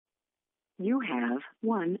You have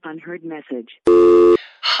one unheard message.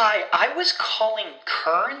 Hi, I was calling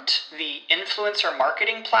Current, the influencer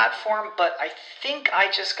marketing platform, but I think I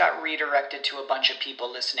just got redirected to a bunch of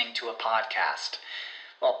people listening to a podcast.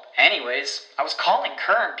 Well, anyways, I was calling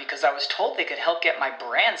Current because I was told they could help get my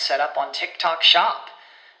brand set up on TikTok Shop,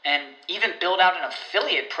 and even build out an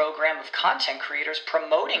affiliate program of content creators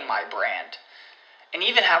promoting my brand, and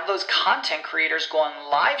even have those content creators go on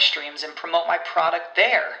live streams and promote my product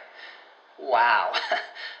there. Wow,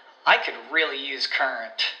 I could really use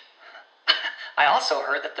Current. I also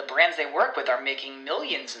heard that the brands they work with are making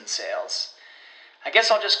millions in sales. I guess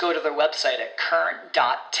I'll just go to their website at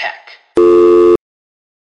current.tech.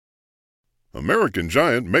 American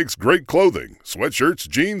Giant makes great clothing, sweatshirts,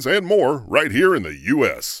 jeans, and more right here in the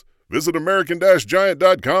U.S. Visit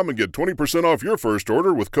American-Giant.com and get 20% off your first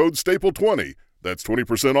order with code STAPLE20. That's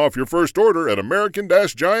 20% off your first order at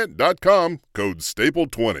American-Giant.com, code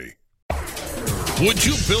STAPLE20. Would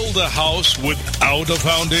you build a house without a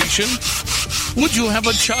foundation? Would you have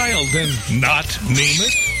a child and not name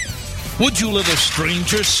it? Would you let a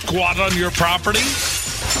stranger squat on your property?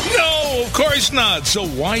 No, of course not. So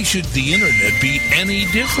why should the internet be any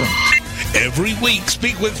different? Every week,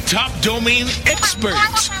 speak with top domain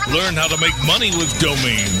experts. Learn how to make money with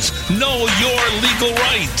domains. Know your legal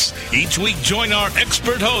rights. Each week, join our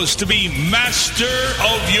expert host to be master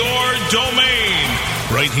of your domain.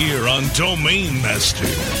 Right here on Domain Masters.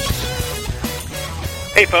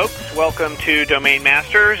 Hey folks, welcome to Domain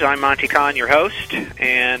Masters. I'm Monty Khan, your host,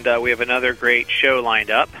 and we have another great show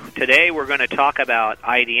lined up. Today we're going to talk about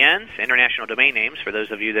IDNs, International Domain Names, for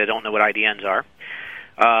those of you that don't know what IDNs are.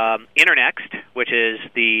 Internext, which is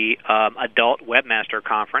the adult webmaster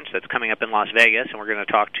conference that's coming up in Las Vegas, and we're going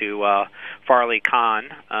to talk to Farley Khan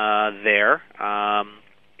there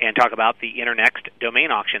and talk about the Internext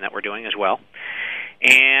domain auction that we're doing as well,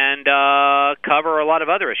 and cover a lot of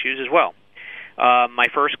other issues as well. My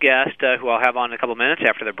first guest, who I'll have on in a couple minutes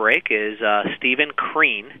after the break, is Stephen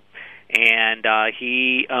Crean, and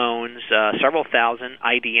he owns several thousand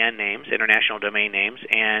IDN names, international domain names,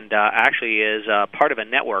 and actually is part of a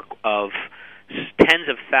network of tens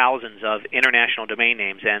of thousands of international domain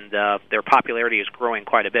names, and their popularity is growing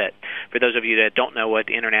quite a bit. For those of you that don't know what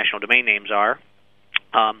international domain names are,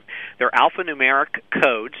 they're alphanumeric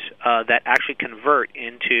codes that actually convert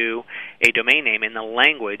into a domain name in the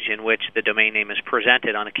language in which the domain name is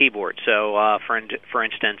presented on a keyboard. So, for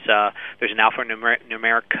instance, there's an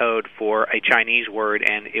alphanumeric code for a Chinese word,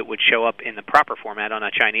 and it would show up in the proper format on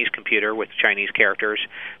a Chinese computer with Chinese characters,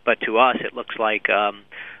 but to us it looks like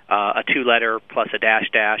a two-letter plus a dash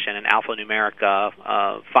and an alphanumeric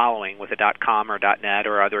following with a .com or .net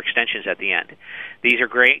or other extensions at the end. These are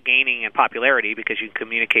great, gaining in popularity because you can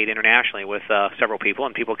communicate internationally with several people,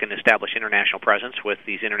 and people can establish international presence with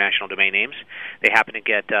these international domain names. They happen to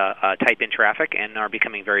get type-in traffic and are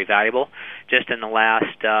becoming very valuable. Just in the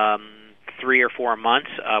last 3 or 4 months,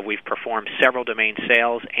 we've performed several domain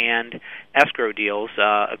sales and escrow deals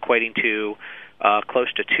equating to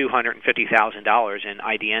close to $250,000 in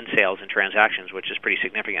IDN sales and transactions, which is pretty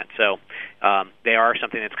significant. So they are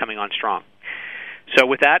something that's coming on strong. So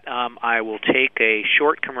with that, I will take a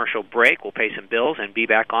short commercial break. We'll pay some bills and be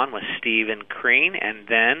back on with Stephen Crean and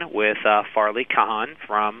then with Farley Khan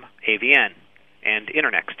from AVN and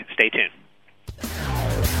Internext. Stay tuned.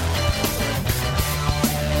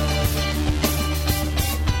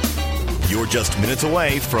 You're just minutes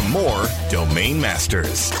away from more Domain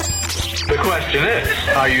Masters. The question is,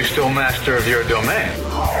 are you still master of your domain?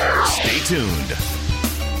 Stay tuned.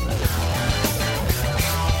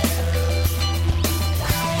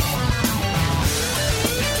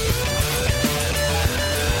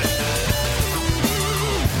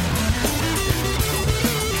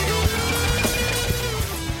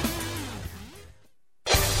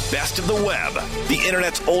 Best of the Web, the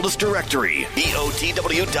Internet's oldest directory,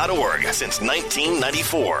 BOTW.org, since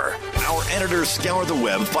 1994. Our editors scour the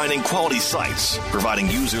web finding quality sites, providing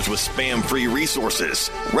users with spam-free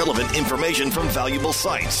resources, relevant information from valuable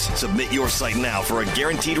sites. Submit your site now for a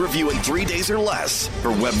guaranteed review in 3 days or less. For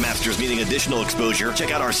webmasters needing additional exposure,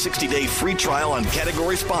 check out our 60-day free trial on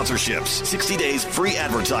category sponsorships, 60 days free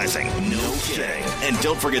advertising. No kidding. And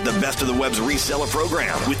don't forget the Best of the Web's reseller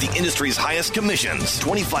program with the industry's highest commissions,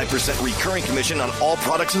 25% recurring commission on all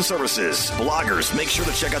products and services. Bloggers, make sure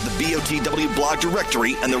to check out the BOTW blog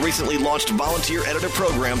directory and the recently launched volunteer editor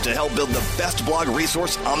program to help build the best blog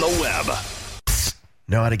resource on the web.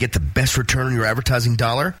 Know how to get the best return on your advertising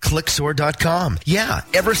dollar? Clicksor.com. Yeah,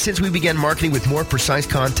 ever since we began marketing with more precise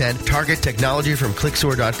content, target technology from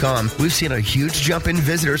Clicksor.com, we've seen a huge jump in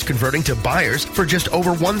visitors converting to buyers for just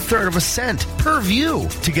over 1/3 of a cent per view.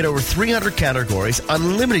 To get over 300 categories,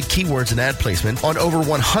 unlimited keywords and ad placement on over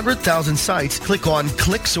 100,000 sites, click on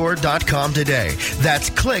Clicksor.com today. That's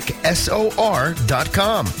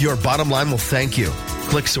ClickSOR.com. Your bottom line will thank you.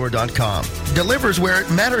 Clicksor.com delivers where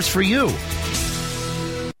it matters for you.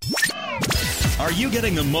 Are you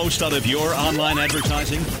getting the most out of your online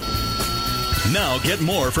advertising? Now get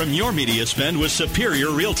more from your media spend with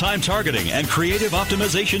superior real-time targeting and creative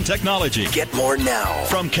optimization technology. Get more now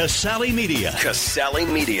from Casale Media. Casale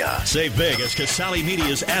Media. Save big as Casale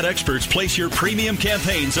Media's ad experts place your premium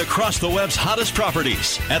campaigns across the web's hottest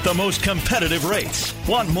properties at the most competitive rates.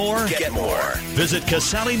 Want more? Get more. Visit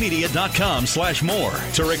CasaleMedia.com/more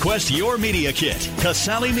to request your media kit.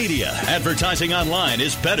 Casale Media. Advertising online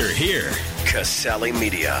is better here. Casale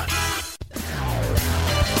Media.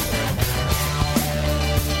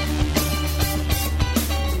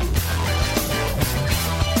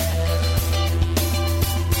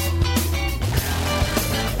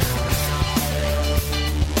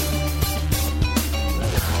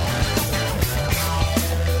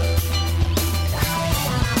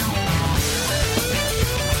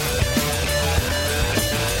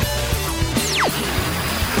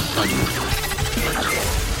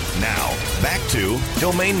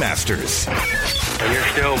 Domain Masters. You're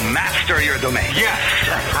still master of your domain. Yes,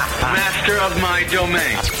 master of my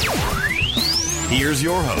domain. Here's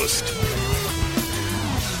your host.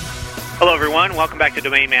 Hello, everyone. Welcome back to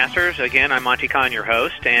Domain Masters. Again, I'm Monty Khan, your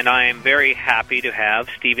host, and I am very happy to have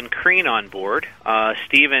Stephen Crean on board.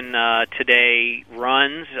 Stephen today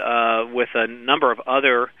runs with a number of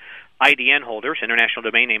other IDN holders, international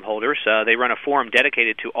domain name holders. They run a forum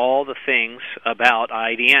dedicated to all the things about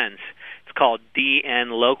IDNs. It's called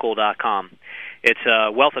dnlocal.com. It's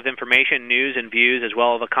a wealth of information, news, and views, as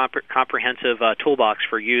well as a comprehensive toolbox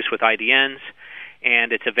for use with IDNs,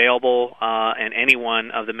 and it's available, and any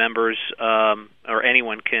one of the members or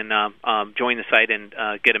anyone can join the site and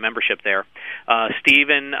get a membership there.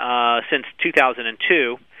 Stephen, since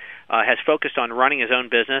 2002, has focused on running his own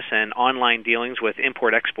business and online dealings with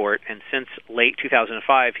import-export, and since late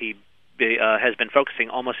 2005, he has been focusing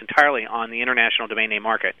almost entirely on the international domain name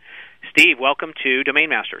market. Steve, welcome to Domain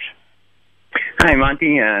Masters. Hi,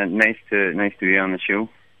 Monty. Nice to be on the show.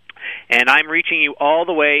 And I'm reaching you all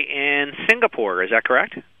the way in Singapore. Is that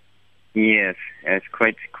correct? Yes, it's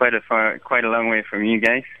quite a long way from you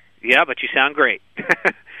guys. Yeah, but you sound great.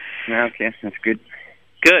 Okay, that's good.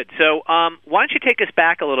 Good. So why don't you take us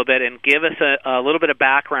back a little bit and give us a little bit of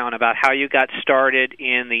background about how you got started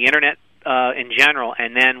in the Internet in general,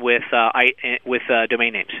 and then with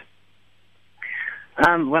domain names.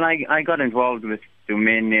 Well, I got involved with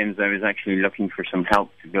domain names. I was actually looking for some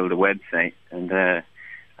help to build a website, and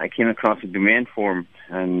I came across a domain forum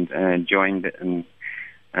and joined it, and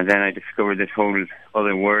then I discovered this whole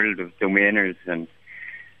other world of domainers, and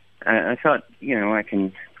I thought, I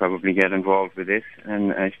can probably get involved with this,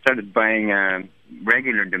 and I started buying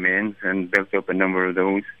regular domains and built up a number of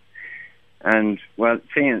those. And, well,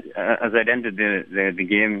 seeing as I'd entered the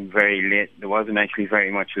game very late, there wasn't actually very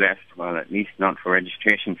much left, well, at least not for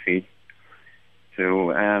registration fee.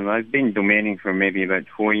 So I've been domaining for maybe about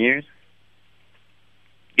 4 years.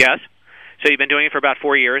 Yes. So you've been doing it for about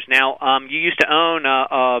 4 years. Now, you used to own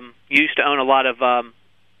a lot of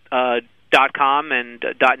 .com and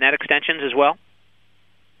 .net extensions as well?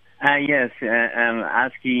 Yes,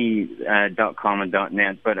 ASCII.com and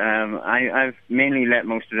 .net, but I've mainly let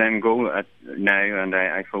most of them go now, and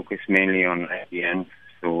I focus mainly on IDN.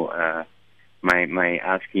 So my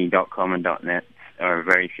ASCII.com and .net are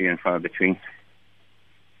very few and far between.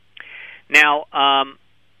 Now,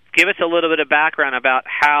 give us a little bit of background about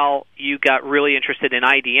how you got really interested in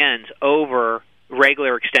IDNs over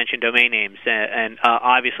regular extension domain names, and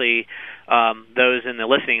obviously those in the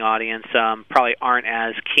listening audience probably aren't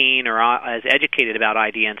as keen or as educated about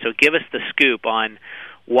IDN. So give us the scoop on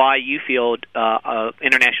why you feel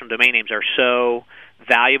international domain names are so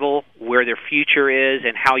valuable, where their future is,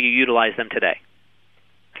 and how you utilize them today.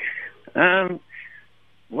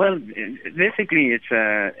 Well, basically, it's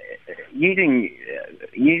using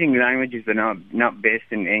languages that are not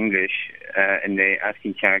based in English in the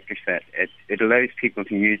ASCII character set. It allows people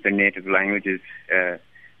to use their native languages to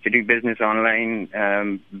do business online,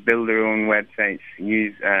 build their own websites,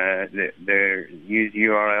 use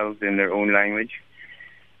URLs in their own language,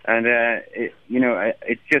 and it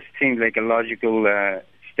just seems like a logical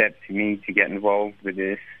step to me to get involved with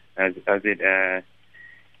this, as it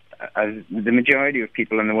the majority of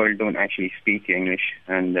people in the world don't actually speak English,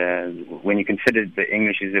 and when you consider that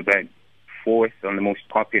English is about fourth on the most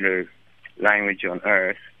popular language on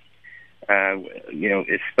earth,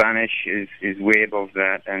 Spanish is way above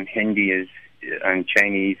that, and Hindi and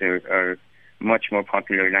Chinese are much more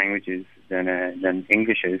popular languages than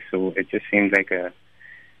English is. So it just seems like a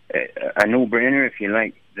no-brainer, if you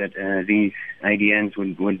like, that these IDNs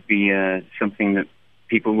would be something that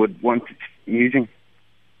people would want using.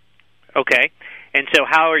 Okay. And so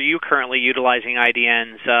how are you currently utilizing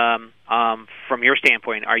IDNs from your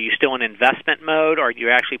standpoint? Are you still in investment mode, or are you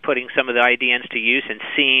actually putting some of the IDNs to use and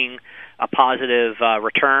seeing a positive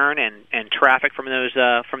return and traffic from those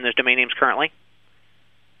domain names currently?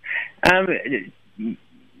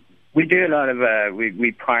 We do a lot of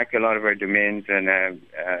we park a lot of our domains, and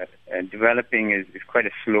developing is quite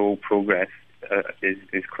a slow progress.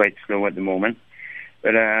 Is quite slow at the moment,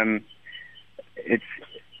 but it's.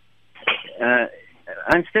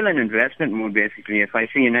 I'm still in investment mode, basically. If I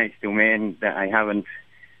see a nice domain that I haven't,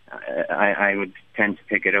 I would tend to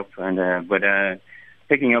pick it up. But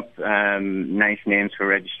picking up nice names for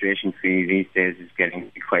registration fee these days is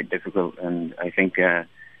getting quite difficult, and I think the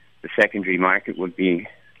secondary market would be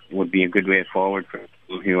a good way forward for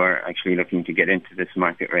people who are actually looking to get into this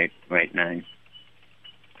market right now.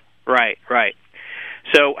 Right.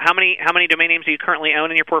 So how many domain names do you currently own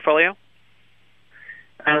in your portfolio?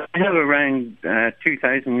 I have around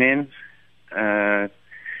 2,000 names, when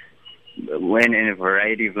in a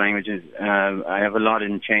variety of languages. I have a lot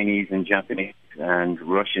in Chinese and Japanese and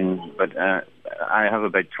Russian, but I have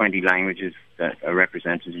about 20 languages that are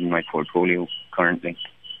represented in my portfolio currently.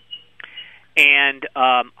 And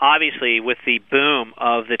obviously, with the boom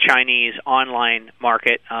of the Chinese online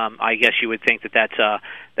market, I guess you would think that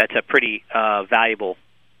that's a pretty valuable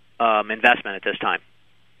investment at this time.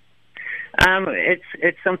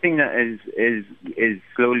 It's something that is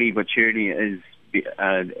slowly but surely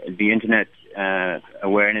the internet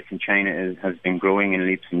awareness in China has been growing in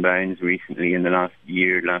leaps and bounds recently in the last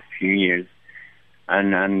few years,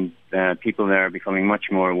 and people there are becoming much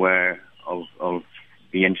more aware of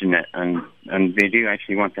the internet, and they do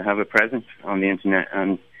actually want to have a presence on the internet,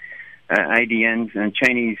 and IDNs and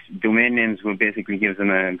Chinese domain names will basically give them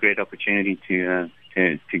a great opportunity to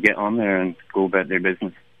get on there and go about their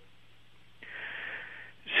business.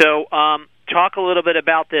 So talk a little bit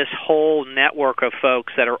about this whole network of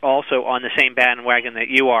folks that are also on the same bandwagon that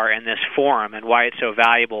you are in this forum, and why it's so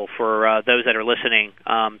valuable for those that are listening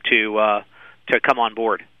to come on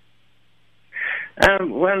board.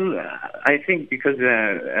 Well, I think because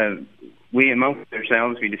we amongst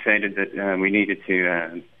ourselves, we decided that we needed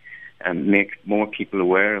to make more people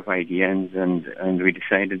aware of IDNs, and we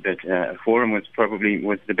decided that a forum was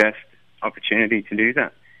the best opportunity to do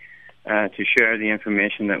that. To share the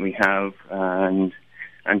information that we have, and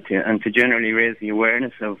to generally raise the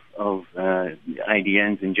awareness of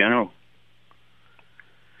IDNs in general.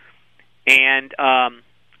 And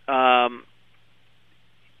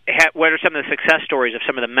what are some of the success stories of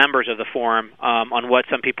some of the members of the forum on what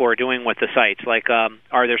some people are doing with the sites? Like,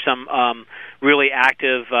 are there some really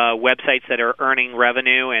active websites that are earning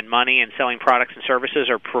revenue and money and selling products and services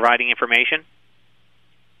or providing information?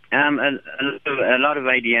 A lot of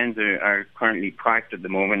IDNs are currently parked at the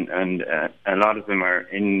moment, and a lot of them are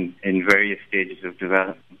in various stages of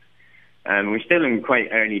development. We're still in quite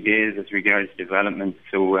early days as regards development,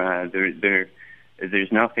 so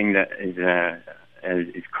there's nothing that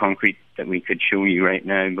is concrete that we could show you right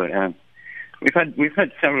now. But we've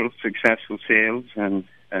had several successful sales, and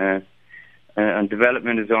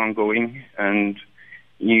development is ongoing. And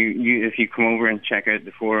you if you come over and check out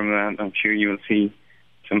the forum, I'm sure you will see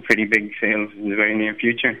some pretty big sales in the very near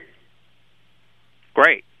future.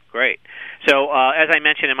 Great. So as I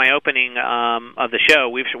mentioned in my opening of the show,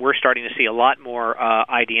 we're starting to see a lot more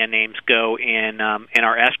IDN names go in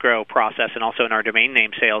our escrow process and also in our domain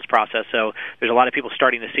name sales process. So there's a lot of people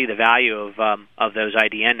starting to see the value of those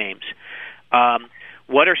IDN names.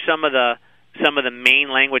 What are some of the main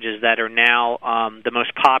languages that are now the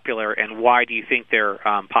most popular, and why do you think they're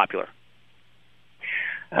popular?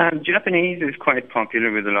 Japanese is quite popular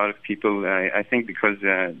with a lot of people. I think because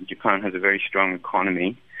Japan has a very strong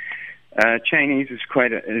economy. Chinese is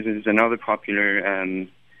another popular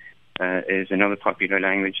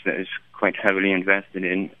language that is quite heavily invested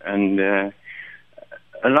in, and a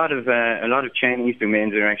lot of Chinese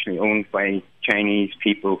domains are actually owned by Chinese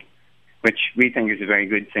people, which we think is a very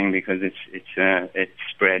good thing because it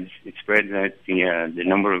spreads out the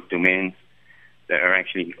number of domains that are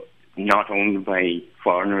actually not owned by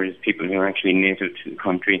foreigners, people who are actually native to the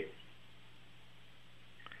country.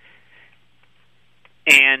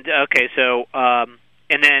 And okay, so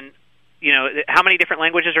and then how many different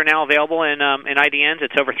languages are now available in IDNs?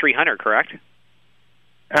 It's over 300, correct?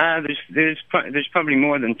 There's probably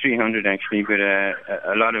more than 300 actually, but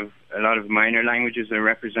a lot of minor languages are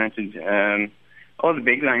represented. All the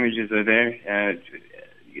big languages are there.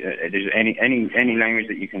 There's any language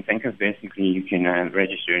that you can think of. Basically, you can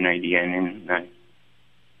register an IDN in now.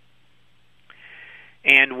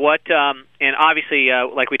 And and obviously,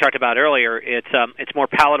 like we talked about earlier, it's more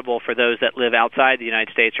palatable for those that live outside the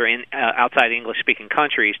United States or in outside English-speaking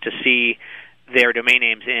countries to see their domain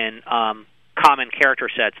names in common character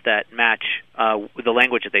sets that match the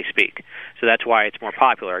language that they speak. So that's why it's more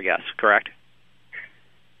popular, I guess. Correct?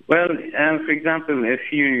 Well, for example, if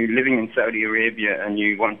you're living in Saudi Arabia and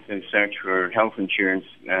you want to search for health insurance,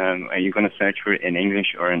 are you going to search for it in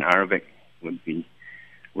English or in Arabic?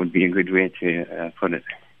 Would be a good way to put it.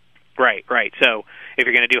 Right. So if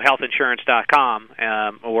you're going to do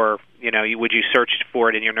healthinsurance.com, or would you search for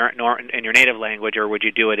it in your native language, or would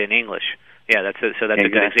you do it in English? Yeah, that's exactly a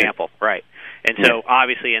good example, right? And so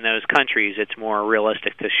obviously in those countries, it's more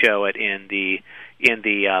realistic to show it in the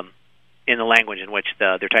language in which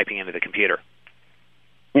they're typing into the computer.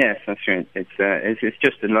 Yes, that's right. It's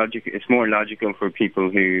just it's more logical for people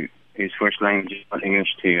whose first language is not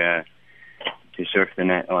English to surf the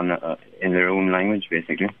net in their own language,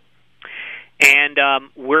 basically. And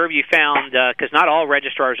where have you found? Because not all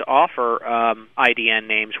registrars offer IDN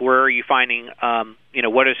names. Where are you finding?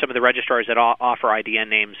 What are some of the registrars that offer IDN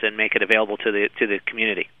names and make it available to the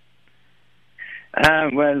community?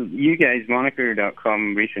 Well, you guys,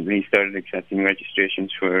 Moniker.com, recently started accepting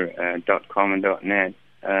registrations for .com and .net.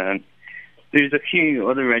 There's a few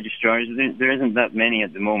other registrars. There isn't that many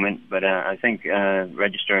at the moment, but I think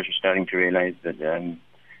registrars are starting to realize that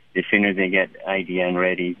the sooner they get IDN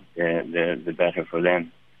ready, the better for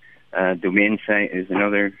them. Domain Site is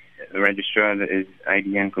another registrar that is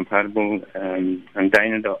IDN compatible, and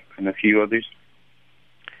Dynadoc and a few others.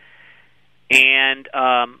 And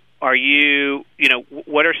are you,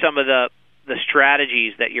 what are some of the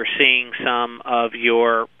strategies that you're seeing some of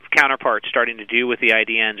your counterparts starting to do with the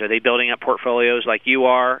IDNs? Are they building up portfolios like you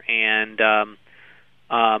are? And,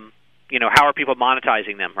 how are people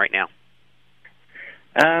monetizing them right now?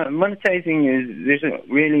 Monetizing there's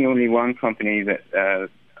really only one company that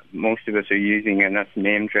most of us are using, and that's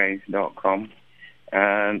NameDrive.com.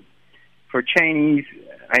 For Chinese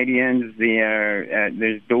IDNs,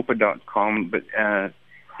 there's Dopa.com, but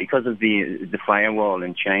because of the firewall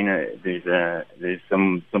in China, there's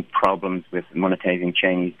some problems with monetizing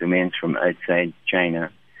Chinese domains from outside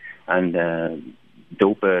China, and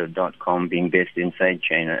Dopa.com, being based inside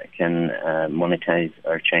China, can monetize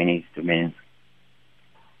our Chinese domains.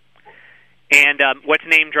 And what's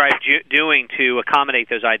NameDrive doing to accommodate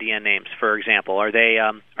those IDN names? For example, are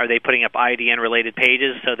they putting up IDN related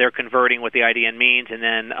pages, so they're converting what the IDN means, and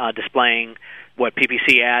then displaying what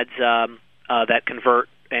PPC ads that convert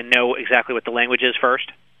and know exactly what the language is first?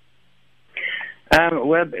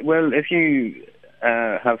 Well, if you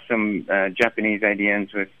have some Japanese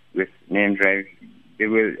IDNs with NameDrive,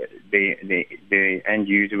 the end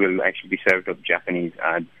user will actually be served up Japanese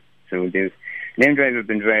ads. So NameDrive have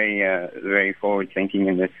been very forward thinking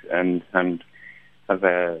in this, and have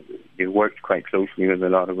they've worked quite closely with a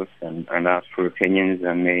lot of us and asked for opinions,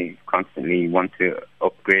 and they constantly want to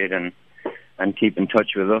upgrade and keep in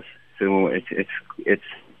touch with us. So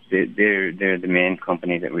they're the main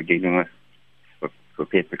company that we're dealing with for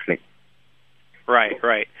pay-per-click.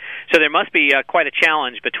 Right. So there must be quite a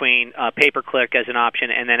challenge between pay-per-click as an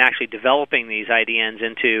option and then actually developing these IDNs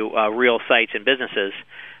into real sites and businesses.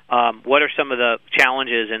 What are some of the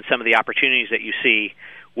challenges and some of the opportunities that you see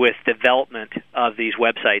with development of these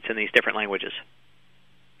websites in these different languages?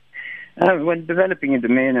 When developing a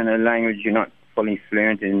domain in a language you're not fully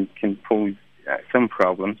fluent in can pose some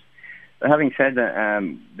problems. But having said that,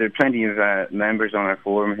 there are plenty of members on our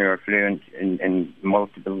forum who are fluent in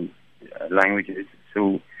multiple languages.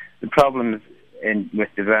 So the problems with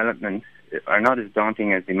development are not as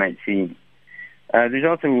daunting as they might seem. There's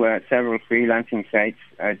also several freelancing sites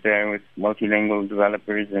out there with multilingual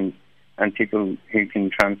developers and people who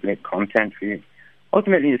can translate content for you.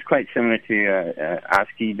 Ultimately, it's quite similar to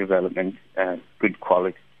ASCII development, good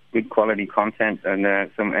quality content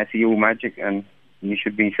and some SEO magic, and you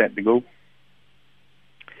should be set to go.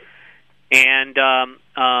 And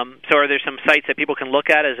so are there some sites that people can look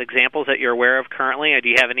at as examples that you're aware of currently? Or do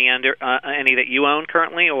you have any that you own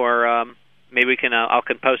currently, or maybe we can I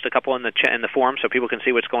can post a couple in the forum so people can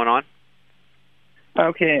see what's going on?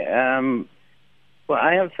 Okay. Well,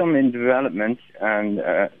 I have some in development, and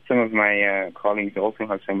some of my colleagues also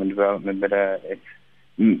have some in development, but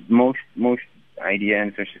most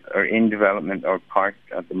IDNs are in development or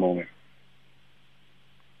parked at the moment.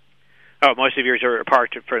 Oh, most of yours are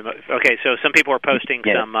parked for. Okay, so some people are posting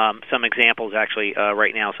some examples actually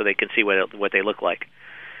right now, so they can see what they look like.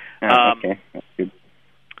 Okay, that's good.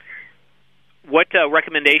 What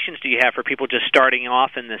recommendations do you have for people just starting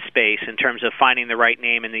off in this space in terms of finding the right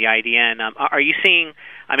name in the IDN? Are you seeing,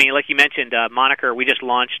 I mean, like you mentioned, Moniker, we just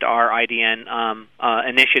launched our IDN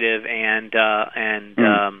initiative and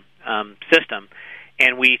system,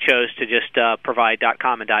 and we chose to just provide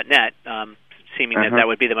 .com and .net, seeming that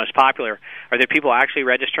would be the most popular. Are there people actually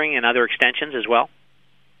registering in other extensions as well?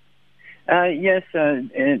 Yes,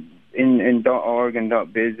 in .org and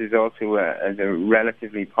 .biz is also a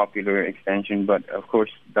relatively popular extension, but of course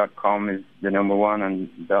 .com is the number one and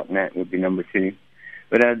 .net would be number two.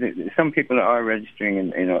 But some people are registering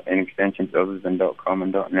in extensions other than .com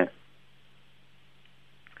and .net.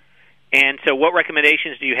 And so what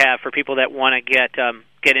recommendations do you have for people that want to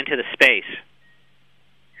get into the space?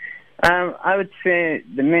 I would say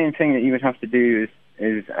the main thing that you would have to do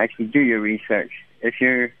is actually do your research. If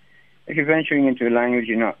you're venturing into a language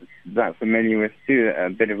you're not that familiar with, do a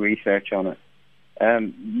bit of research on it.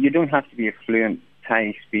 You don't have to be a fluent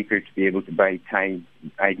Thai speaker to be able to buy Thai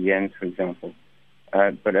IDNs, for example.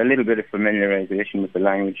 But a little bit of familiarization with the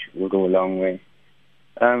language will go a long way.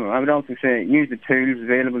 I would also say use the tools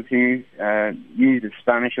available to you. Use the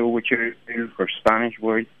Spanish Overture tool for Spanish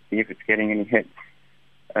words, see if it's getting any hits.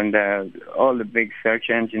 And all the big search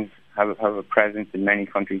engines have a presence in many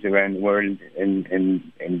countries around the world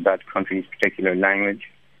in that country's particular language.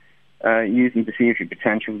 Use them to see if your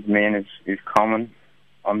potential domain is common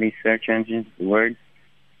on these search engines, the words.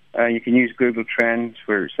 You can use Google Trends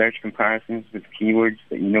for search comparisons with keywords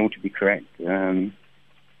that you know to be correct.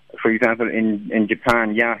 For example, in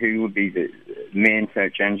Japan, Yahoo would be the main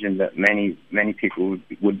search engine that many people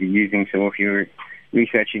would be using. So if you're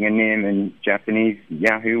researching a name in Japanese,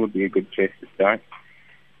 Yahoo would be a good place to start.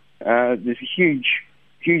 There's a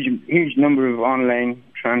huge number of online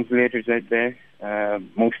translators out there,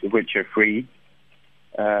 most of which are free.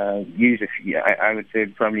 Use a few, I would say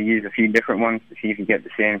probably use a few different ones to see if you get the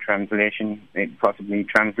same translation. Maybe possibly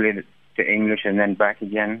translate it to English and then back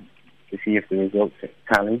again to see if the results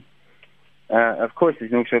tally. Of course,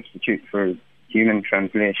 there's no substitute for human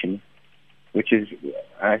translation, which is,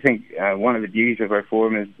 I think, one of the beauties of our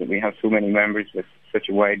forum is that we have so many members with such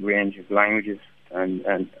a wide range of languages and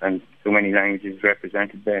so many languages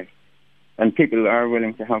represented there. And people are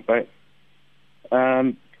willing to help out.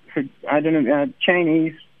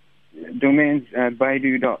 Chinese domains,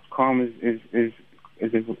 Baidu.com is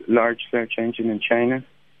a large search engine in China.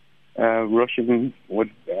 Russian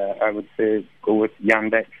I would say go with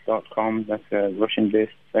Yandex.com. That's a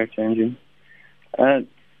Russian-based search engine.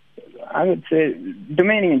 I would say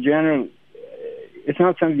domaining in general, it's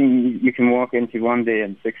not something you can walk into one day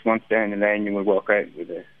and 6 months down the line you will walk out with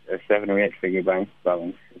a 7 or 8 figure bank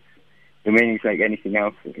balance. Domaining is like anything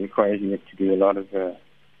else. It requires you to do a lot of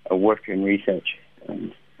work and research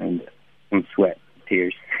and some sweat,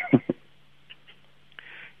 tears.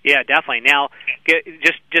 Yeah, definitely. Now,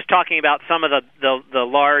 just talking about some of the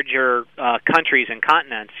larger countries and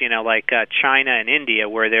continents, like China and India,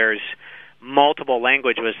 where there's multiple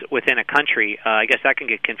languages within a country, I guess that can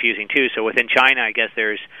get confusing too. So within China, I guess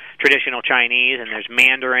there's traditional Chinese and there's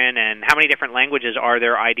Mandarin, and how many different languages are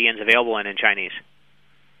there IDNs available in Chinese?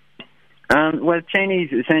 Well,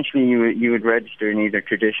 Chinese, essentially you would register in either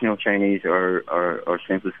traditional Chinese or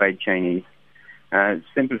simplified Chinese.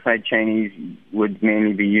 Simplified Chinese would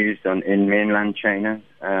mainly be used in mainland China.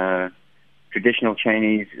 Traditional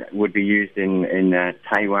Chinese would be used in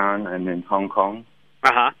Taiwan and in Hong Kong.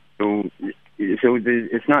 Uh-huh. So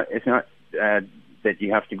it's not that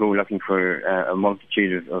you have to go looking for a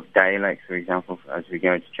multitude of dialects, for example, as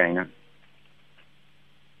regards China.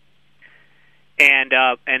 And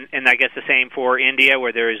I guess the same for India,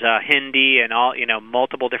 where there's Hindi and all,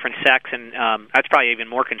 multiple different sects, and that's probably even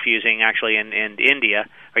more confusing actually in India.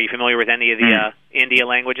 Are you familiar with any of the India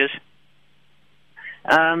languages?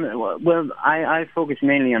 Well, I focus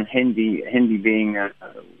mainly on Hindi. Hindi being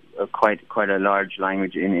quite a large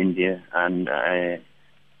language in India, and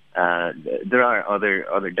there are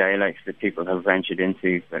other dialects that people have ventured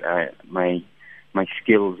into, but my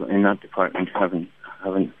skills in that department haven't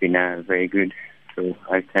been very good, so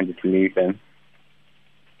I've tended to leave them.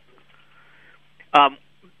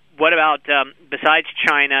 What about, besides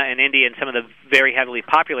China and India and some of the very heavily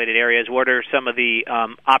populated areas, what are some of the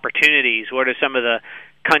opportunities? What are some of the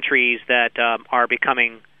countries that are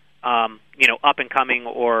becoming, up and coming,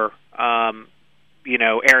 or,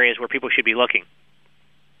 areas where people should be looking?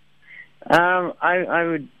 I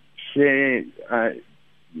would say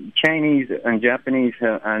Chinese and Japanese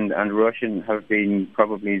and Russian have been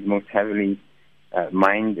probably the most heavily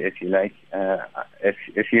mined, if you like.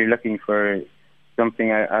 If you're looking for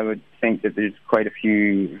something, I would think that there's quite a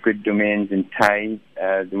few good domains in Thai.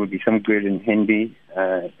 There would be some good in Hindi,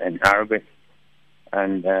 and Arabic,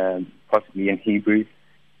 and possibly in Hebrew.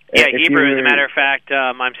 Yeah, Hebrew, as a matter of fact,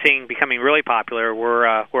 I'm seeing becoming really popular.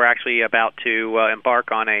 We're actually about to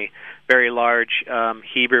embark on a very large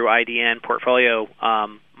Hebrew IDN portfolio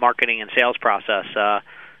marketing and sales process.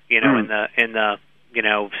 In the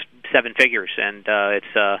seven figures, and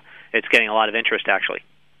it's getting a lot of interest actually.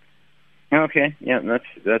 Okay, yeah,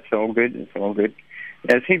 that's all good. It's all good.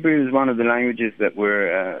 Yes, Hebrew is one of the languages that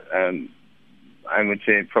were, I would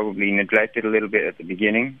say, probably neglected a little bit at the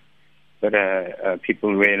beginning. But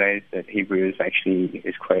people realize that Hebrew is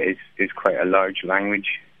quite a large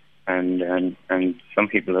language, and some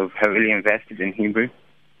people have heavily invested in Hebrew.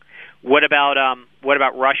 What about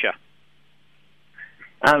Russia?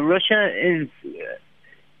 Russia is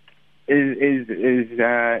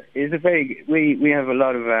a very we have a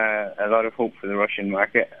lot of hope for the Russian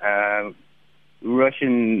market.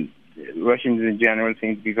 Russians in general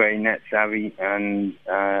seem to be very net savvy, and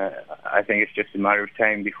I think it's just a matter of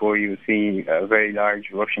time before you see a very large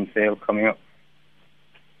Russian sale coming up.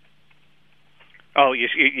 Oh, you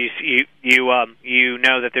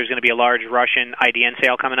know that there's going to be a large Russian IDN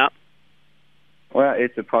sale coming up? Well,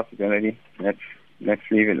 it's a possibility. Let's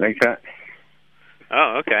leave it like that.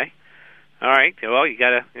 Oh, okay. All right. Well, you got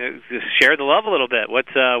to share the love a little bit.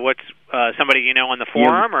 What's somebody you know on the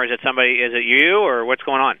forum, or is it you, or what's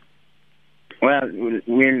going on? Well,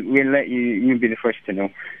 we'll let you'll be the first to know.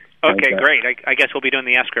 Okay, great. I guess we'll be doing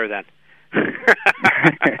the escrow then.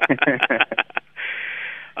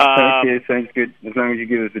 Okay, sounds good. As long as you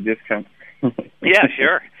give us a discount. Yeah,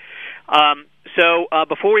 sure. So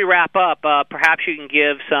before we wrap up, perhaps you can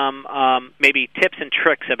give some maybe tips and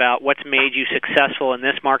tricks about what's made you successful in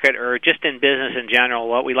this market, or just in business in general.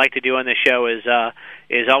 What we like to do on this show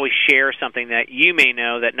is always share something that you may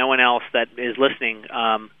know that no one else that is listening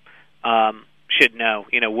should know,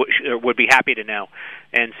 would be happy to know.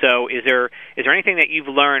 And so is there anything that you've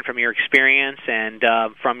learned from your experience and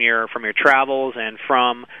from your travels and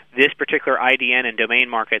from this particular IDN and domain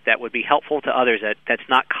market that would be helpful to others that's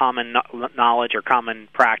not common knowledge or common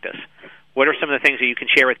practice? What are some of the things that you can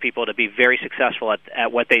share with people to be very successful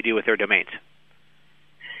at what they do with their domains?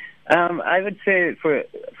 I would say for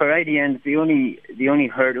IDNs, the only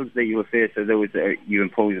hurdles that you will face are those that you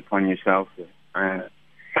impose upon yourself.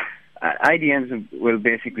 IDNs will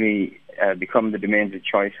basically become the domains of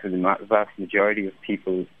choice for the vast majority of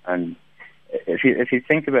people, and if you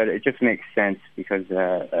think about it, it just makes sense because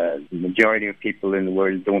the majority of people in the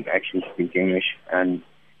world don't actually speak English, and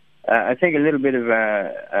I think a little bit of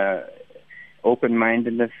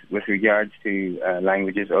open-mindedness with regards to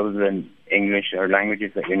languages other than English or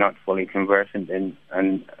languages that you're not fully conversant in,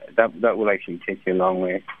 and that will actually take you a long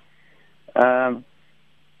way. I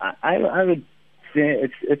would say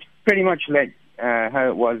it's pretty much like how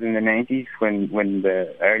it was in the 90s when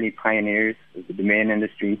the early pioneers of the domain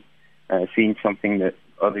industry seen something that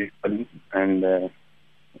others couldn't, and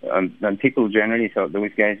people generally thought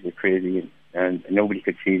those guys were crazy, and nobody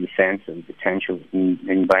could see the sense and potential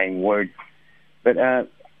in buying words. But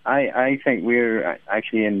I think we're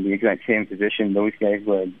actually in the exact same position. Those guys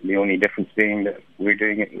were, the only difference being that we're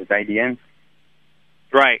doing it with IDN.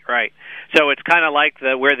 Right. So it's kind of like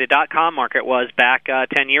where the .com market was back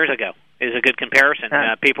 10 years ago is a good comparison.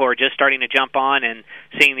 People are just starting to jump on and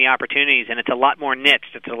seeing the opportunities, and it's a lot more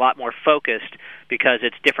niched. It's a lot more focused because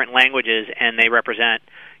it's different languages, and they represent,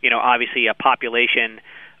 obviously a population.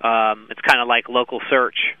 It's kind of like local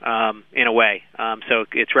search in a way. So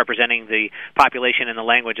it's representing the population and the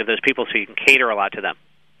language of those people, so you can cater a lot to them.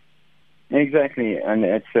 Exactly, and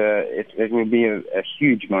it will be a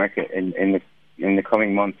huge market in the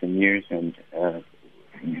coming months and years, and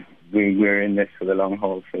we're in this for the long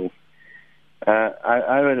haul. So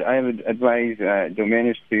I would advise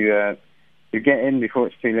domainers to get in before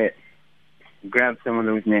it's too late. Grab some of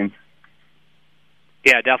those names.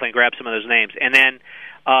 Yeah, definitely grab some of those names. And then,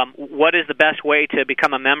 what is the best way to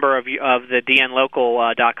become a member of the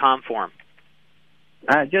dnlocal.com forum?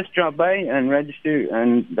 Just drop by and register,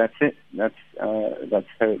 and that's it. That's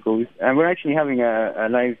how it goes. And we're actually having a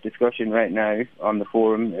live discussion right now on the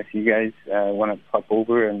forum. If you guys want to pop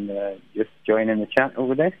over and just join in the chat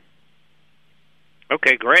over there.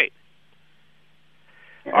 Okay, great.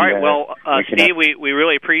 All right, well, Steve, we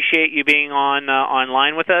really appreciate you being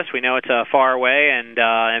online with us. We know it's far away, and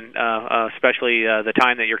especially the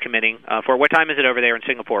time that you're committing for. What time is it over there in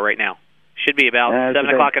Singapore right now? Should be about 7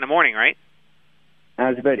 o'clock in the morning, right?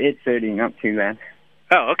 It's about 8:30, not too bad.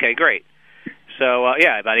 Oh, okay, great. So,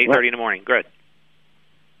 about 8:30 in the morning. Good.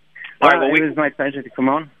 All right, it was my pleasure to come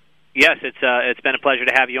on. Yes, it's been a pleasure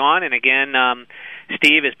to have you on. And again,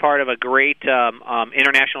 Steve is part of a great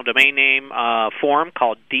international domain name forum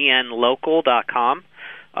called dnlocal.com.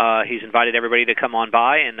 He's invited everybody to come on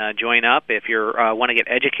by and join up if you want to get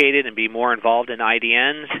educated and be more involved in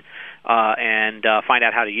IDNs and find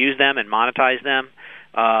out how to use them and monetize them.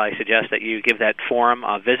 I suggest that you give that forum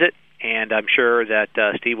a visit, and I'm sure that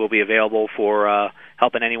Steve will be available for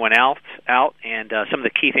helping anyone else out. And some of the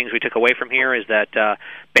key things we took away from here is that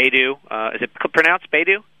Baidu, is it pronounced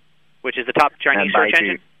Baidu, which is the top Chinese search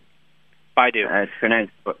engine? Baidu. It's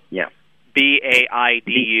pronounced, yeah.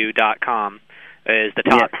 BAIDU.com is the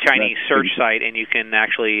top Chinese search site, and you can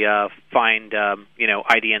actually find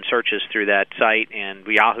IDN searches through that site. And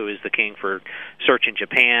Yahoo is the king for search in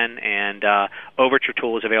Japan, and Overture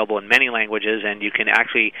Tool is available in many languages, and you can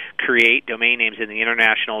actually create domain names in the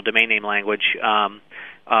international domain name language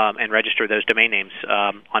and register those domain names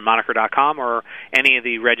on Moniker.com or any of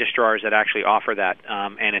the registrars that actually offer that,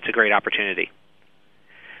 and it's a great opportunity.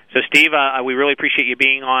 So, Steve, we really appreciate you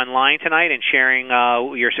being online tonight and sharing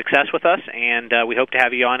your success with us, and we hope to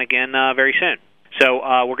have you on again very soon.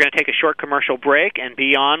 So we're going to take a short commercial break and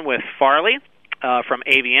be on with Farley from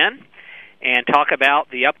AVN and talk about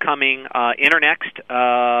the upcoming Internext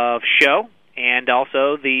show and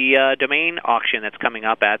also the domain auction that's coming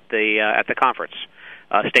up at the conference.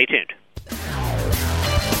 Stay tuned.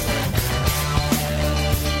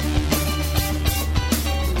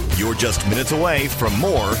 You're just minutes away from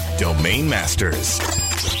more Domain Masters.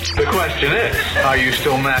 The question is, are you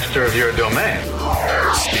still master of your domain?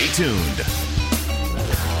 Stay tuned.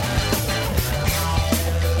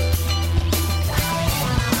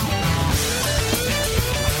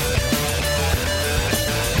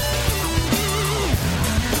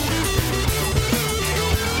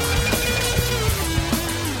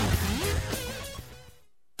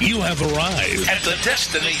 You have arrived at the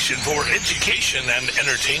destination for education and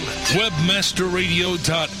entertainment.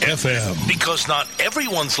 Webmasterradio.fm. Because not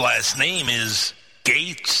everyone's last name is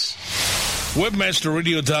Gates.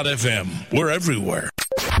 Webmasterradio.fm. We're everywhere.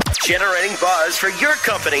 Generating buzz for your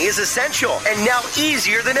company is essential and now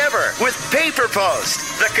easier than ever with PaperPost,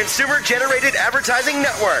 the consumer-generated advertising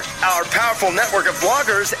network. Our powerful network of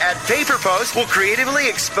bloggers at PaperPost will creatively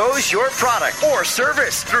expose your product or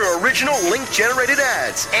service through original link-generated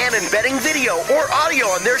ads and embedding video or audio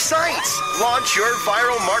on their sites. Launch your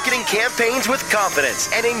viral marketing campaigns with confidence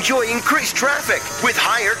and enjoy increased traffic with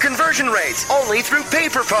higher conversion rates only through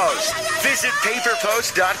PaperPost. Visit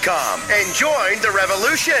paperpost.com and join the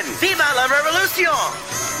revolution. Viva la revolution!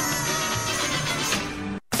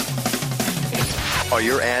 Are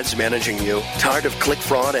your ads managing you? Tired of click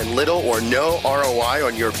fraud and little or no ROI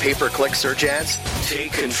on your pay-per-click search ads?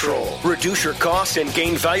 Take control. Reduce your costs and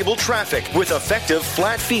gain valuable traffic with effective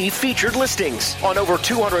flat-fee featured listings on over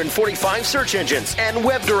 245 search engines and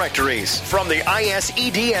web directories from the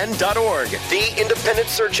ISEDN.org, the independent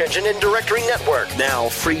search engine and directory network. Now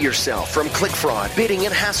free yourself from click fraud, bidding,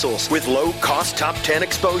 and hassles with low-cost top 10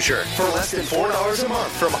 exposure for less than $4 a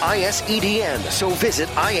month from ISEDN. So visit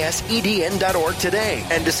ISEDN.org today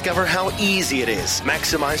and discover how easy it is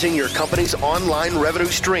maximizing your company's online revenue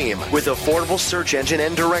stream with affordable search engine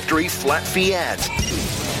and directory flat fee ads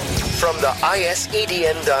from the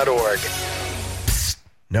ISEDN.org.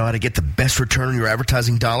 Know how to get the best return on your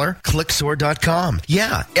advertising dollar? Clicksor.com.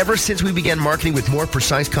 Yeah, ever since we began marketing with more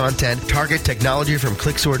precise content, target technology from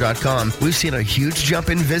Clicksor.com, we've seen a huge jump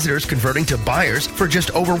in visitors converting to buyers for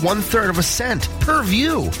just over 1/3 of a cent per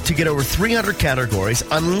view. To get over 300 categories,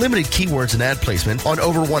 unlimited keywords and ad placement on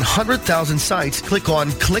over 100,000 sites, click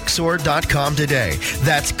on Clicksor.com today.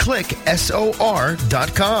 That's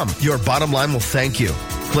clicksor.com. Your bottom line will thank you.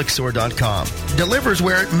 Clicksor.com. Delivers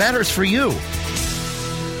where it matters for you.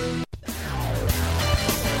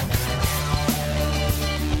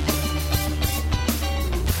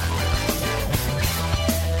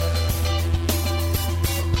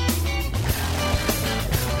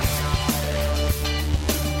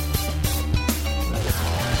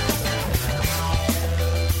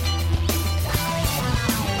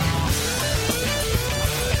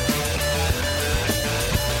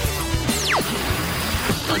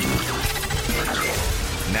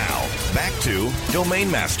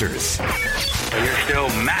 Domain Masters. You're still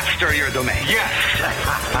master of your domain. Yes,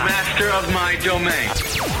 master of my domain.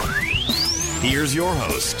 Here's your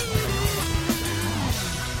host.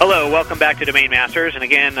 Hello, welcome back to Domain Masters. And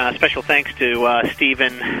again, special thanks to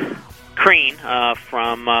Stephen Crane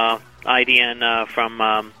from IDN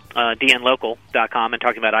from dnlocal.com and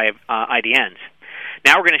talking about IDNs.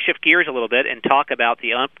 Now we're going to shift gears a little bit and talk about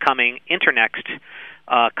the upcoming Internext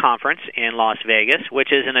conference in Las Vegas,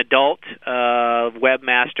 which is an adult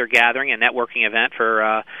webmaster gathering and networking event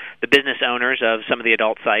for the business owners of some of the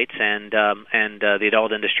adult sites and the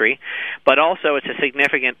adult industry. But also it's a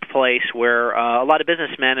significant place where a lot of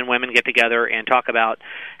businessmen and women get together and talk about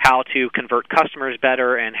how to convert customers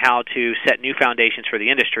better and how to set new foundations for the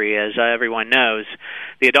industry. As everyone knows,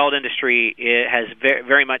 the adult industry has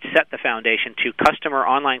very much set the foundation to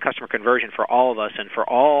online customer conversion for all of us and for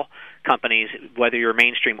all companies, whether you're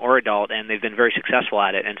mainstream or adult, and they've been very successful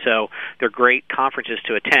at it. And so they're great conferences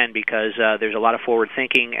to attend because there's a lot of forward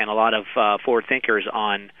thinking and a lot of forward thinkers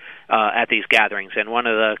at these gatherings. And one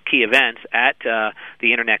of the key events at the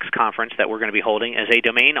Internext conference that we're going to be holding is a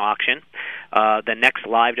domain auction, the next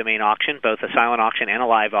live domain auction, both a silent auction and a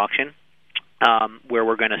live auction. Where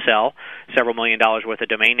we're going to sell several $1 million worth of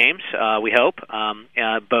domain names, we hope,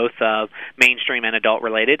 both mainstream and adult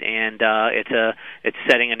related, and it's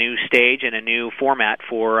setting a new stage and a new format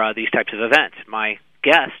for these types of events. My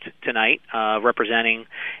guest tonight, representing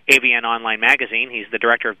AVN Online Magazine, he's the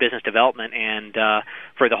Director of Business Development and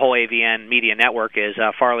for the whole AVN Media Network, is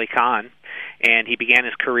Farley Khan. And he began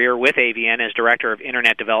his career with AVN as Director of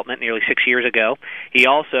Internet Development nearly 6 years ago. He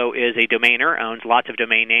also is a domainer, owns lots of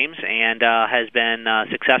domain names, and has been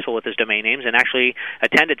successful with his domain names, and actually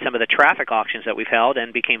attended some of the traffic auctions that we've held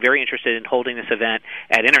and became very interested in holding this event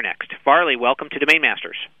at Internext. Farley, welcome to Domain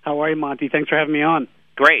Masters. How are you, Monty? Thanks for having me on.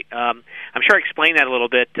 Great. I'm sure I explained that a little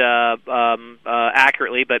bit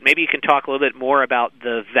accurately, but maybe you can talk a little bit more about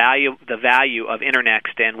the value of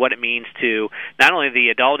Internext and what it means to not only the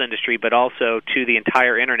adult industry but also to the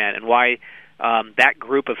entire Internet, and why that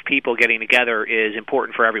group of people getting together is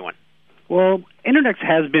important for everyone. Well, Internext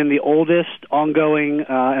has been the oldest, ongoing,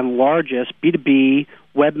 and largest B2B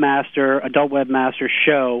adult webmaster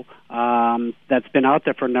show that's been out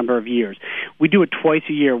there for a number of years. We do it twice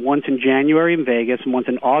a year, once in January in Vegas and once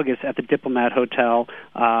in August at the Diplomat Hotel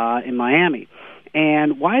in Miami.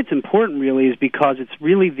 And why it's important really is because it's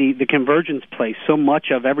really the convergence place. So much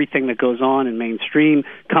of everything that goes on in mainstream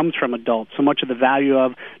comes from adults. So much of the value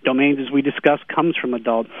of domains, as we discussed, comes from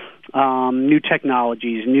adult. New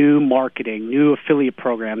technologies, new marketing, new affiliate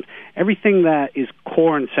programs, everything that is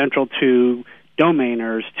core and central to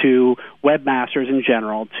domainers, to webmasters in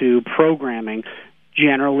general, to programming,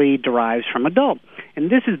 generally derives from adult. And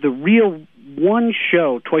this is the real one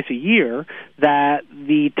show twice a year that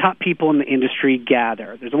the top people in the industry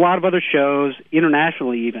gather. There's a lot of other shows,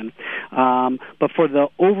 internationally even, but for the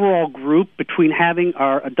overall group, between having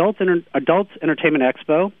our Adults Entertainment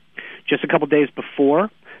Expo just a couple days before,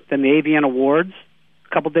 then the AVN Awards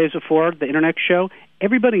a couple days before, the Internext show,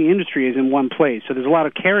 everybody in the industry is in one place. So there's a lot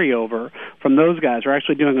of carryover from those guys. We're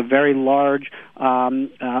actually doing a very large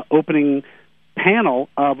opening panel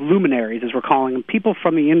of luminaries, as we're calling them, people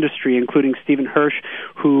from the industry, including Stephen Hirsch,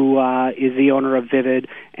 who is the owner of Vivid,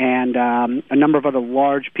 and a number of other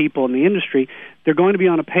large people in the industry. They're going to be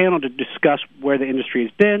on a panel to discuss where the industry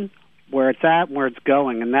has been, where it's at, and where it's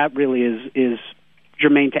going, and that really is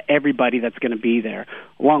germane to everybody that's going to be there.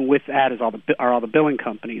 Along with that are all the billing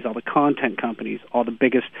companies, all the content companies, all the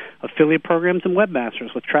biggest affiliate programs and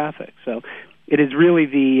webmasters with traffic. So it is really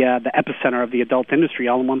the epicenter of the adult industry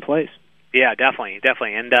all in one place. Yeah, definitely.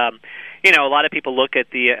 And a lot of people look at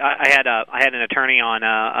the. I had an attorney on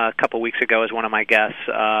a couple weeks ago as one of my guests,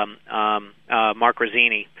 Mark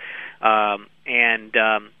Rossini, and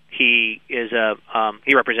he is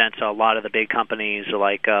he represents a lot of the big companies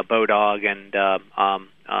like Bodog and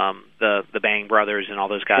the Bang Brothers and all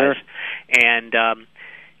those guys, sure. And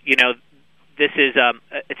this is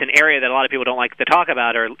it's an area that a lot of people don't like to talk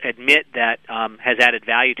about or admit that has added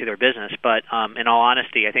value to their business. But in all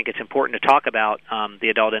honesty, I think it's important to talk about the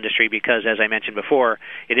adult industry because, as I mentioned before,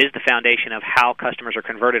 it is the foundation of how customers are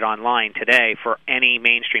converted online today for any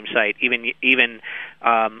mainstream site. Even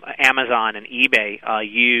Amazon and eBay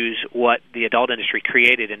use what the adult industry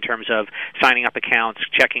created in terms of signing up accounts,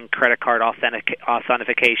 checking credit card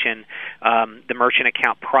authentication, the merchant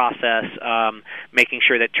account process, making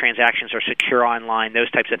sure that transactions are secure online,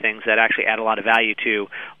 those types of things that actually add a lot of value to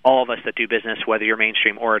all of us that do business, whether you're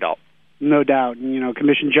mainstream or adult. No doubt.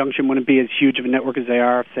 Commission Junction wouldn't be as huge of a network as they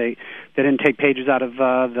are if they didn't take pages out of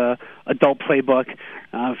the adult playbook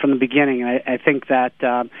from the beginning. I think that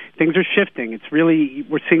things are shifting. It's really,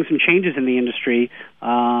 we're seeing some changes in the industry,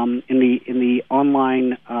 in the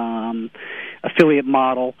online affiliate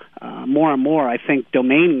model. more and more, I think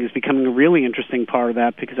domaining is becoming a really interesting part of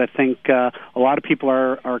that, because I think a lot of people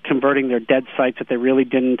are converting their dead sites that they really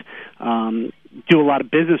didn't do a lot of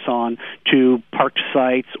business on to parked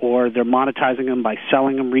sites, or they're monetizing them by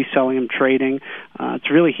selling them, reselling them, trading. It's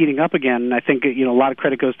really heating up again, and I think a lot of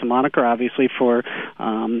credit goes to Moniker, obviously, for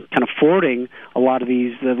kind of forwarding a lot of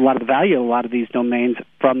the value of a lot of these domains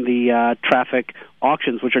from the traffic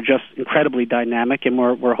auctions, which are just incredibly dynamic, and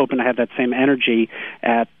we're hoping to have that same energy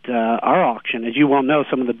at our auction. As you well know,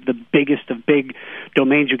 some of the biggest of big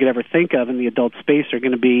domains you could ever think of in the adult space are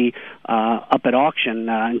going to be up at auction,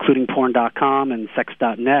 including porn.com and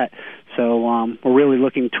sex.net. So we're really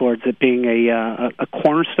looking towards it being a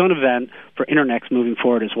cornerstone event for Internext moving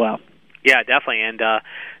forward as well. Yeah, definitely. And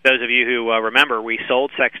those of you who remember, we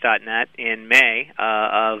sold Sex.net in May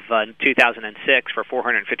of 2006 for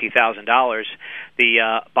 $450,000.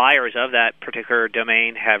 The buyers of that particular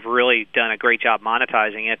domain have really done a great job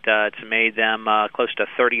monetizing it. It's made them close to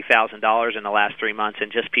 $30,000 in the last 3 months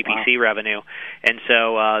in just PPC revenue. And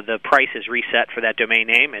so the price is reset for that domain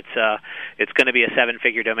name. It's going to be a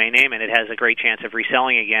seven-figure domain name, and it has a great chance of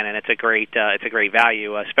reselling again. And it's a great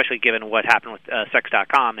value, especially given what happened with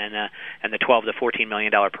Sex.com and the $12 to $14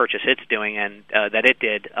 million purchase it's doing, and that it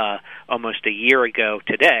did almost a year ago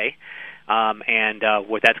today, and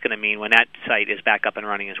what that's going to mean when that site is back up and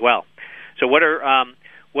running as well. So what are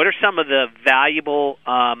some of the valuable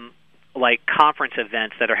conference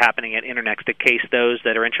events that are happening at Internext, in case those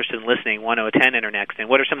that are interested in listening want to attend Internext? And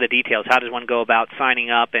what are some of the details? How does one go about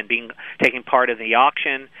signing up and taking part in the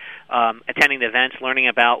auction, attending the events, learning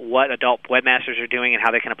about what adult webmasters are doing and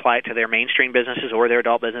how they can apply it to their mainstream businesses or their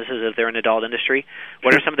adult businesses if they're in the adult industry?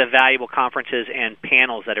 What are some of the valuable conferences and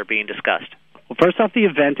panels that are being discussed? Well, first off, the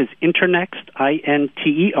event is Internext,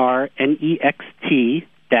 INTERNEXT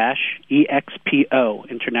EXPO,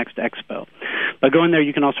 Internext Expo. By going there,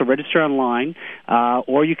 you can also register online,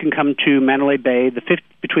 or you can come to Mandalay Bay.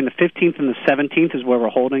 Between the 15th and the 17th is where we're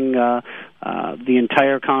holding the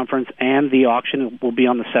entire conference, and the auction will be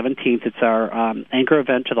on the 17th. It's our anchor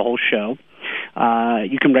event to the whole show.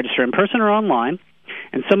 You can register in person or online,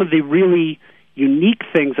 and some of the really unique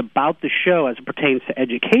things about the show as it pertains to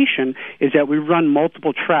education is that we run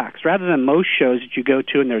multiple tracks. Rather than most shows that you go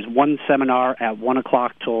to and there's one seminar at 1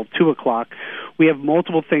 o'clock till 2 o'clock, we have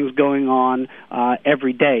multiple things going on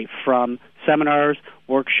every day, from seminars,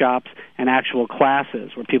 workshops, and actual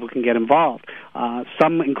classes where people can get involved.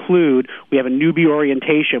 Some include, we have a newbie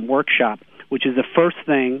orientation workshop, which is the first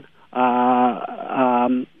thing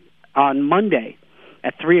on Monday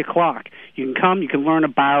at 3 o'clock. You can come, you can learn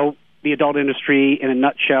about the adult industry in a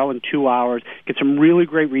nutshell in 2 hours, get some really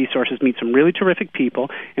great resources, meet some really terrific people,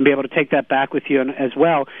 and be able to take that back with you, and as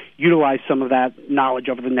well utilize some of that knowledge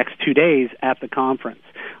over the next 2 days at the conference.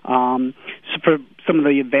 So for some of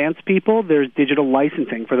the advanced people, there's digital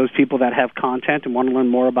licensing. For those people that have content and want to learn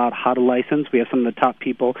more about how to license, we have some of the top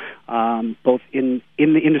people both in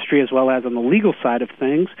the industry as well as on the legal side of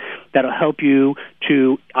things that will help you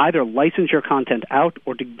to either license your content out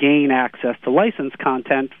or to gain access to licensed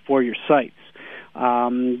content for your sites.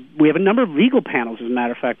 We have a number of legal panels, as a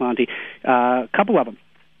matter of fact, Monty, a couple of them.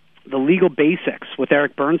 The Legal Basics with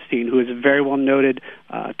Eric Bernstein, who is a very well-noted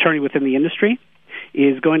attorney within the industry,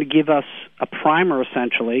 is going to give us a primer,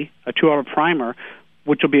 essentially, a 2-hour primer,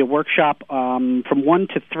 which will be a workshop from 1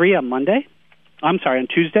 to 3 on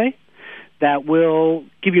Tuesday, that will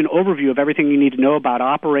give you an overview of everything you need to know about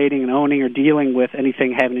operating and owning or dealing with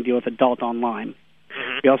anything having to deal with adult online.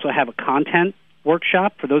 Mm-hmm. We also have a content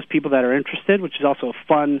workshop for those people that are interested, which is also a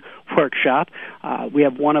fun workshop. We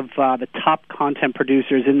have one of the top content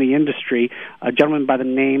producers in the industry, a gentleman by the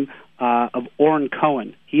name of Oren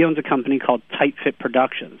Cohen. He owns a company called Tight Fit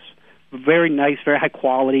Productions. Very nice, very high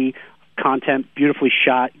quality content, beautifully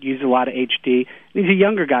shot, uses a lot of HD. And he's a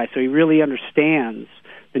younger guy, so he really understands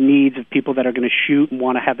the needs of people that are going to shoot and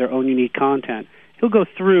want to have their own unique content. He'll go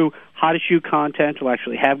through how to shoot content. He'll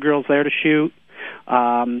actually have girls there to shoot,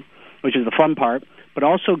 which is the fun part, but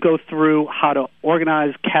also go through how to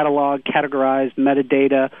organize, catalog, categorize,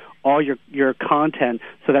 metadata, all your content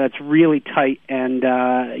so that it's really tight and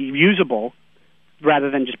usable,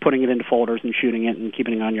 rather than just putting it into folders and shooting it and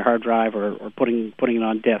keeping it on your hard drive or putting it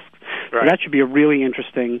on disks. Right. So that should be a really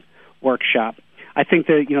interesting workshop. I think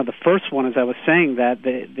that the first one, as I was saying, that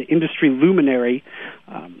the industry luminary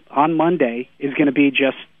on Monday is going to be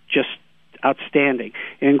just outstanding.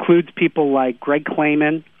 It includes people like Greg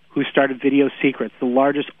Clayman, who started Video Secrets, the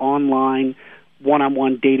largest online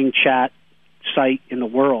one-on-one dating chat site in the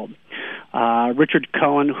world. Richard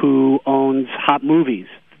Cohen, who owns Hot Movies,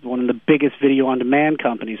 one of the biggest video-on-demand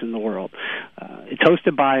companies in the world. It's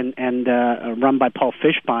hosted by and run by Paul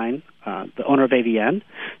Fishbein, the owner of AVN.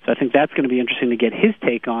 So I think that's going to be interesting to get his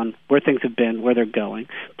take on where things have been, where they're going.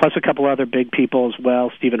 Plus a couple other big people as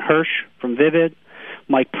well, Stephen Hirsch from Vivid,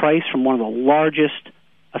 Mike Price from one of the largest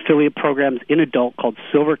affiliate programs in adult called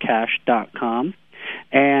Silvercash.com,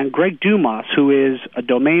 and Greg Dumas, who is a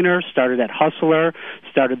domainer, started at Hustler,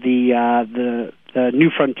 started the New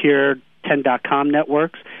Frontier 10.com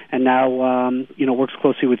networks, and now works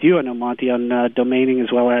closely with you, I know, Monty, on domaining,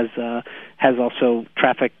 as well as has also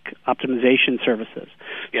traffic optimization services.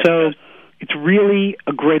 Yes, so it's really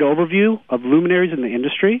a great overview of luminaries in the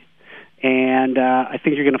industry, and I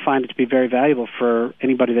think you're going to find it to be very valuable for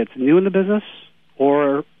anybody that's new in the business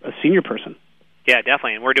or a senior person. Yeah,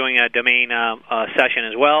 definitely. And we're doing a domain session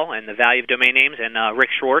as well, and the value of domain names. And Rick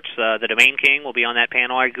Schwartz, the Domain King, will be on that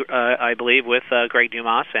panel, I believe, with Greg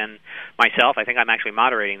Dumas and myself. I think I'm actually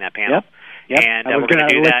moderating that panel. Yep. And we're going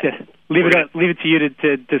to do that. Leave it to you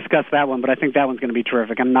to discuss that one, but I think that one's going to be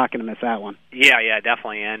terrific. I'm not going to miss that one. Yeah,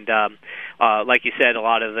 definitely. And like you said, a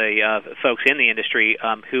lot of the folks in the industry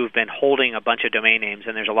who've been holding a bunch of domain names,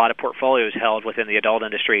 and there's a lot of portfolios held within the adult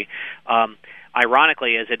industry.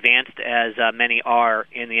 Ironically, as advanced as many are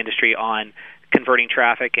in the industry on converting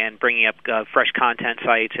traffic and bringing up fresh content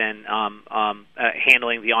sites and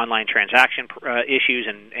handling the online transaction issues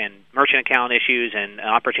and merchant account issues and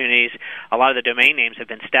opportunities, a lot of the domain names have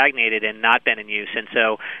been stagnated and not been in use. And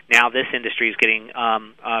so now this industry is getting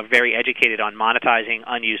very educated on monetizing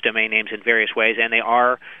unused domain names in various ways, and they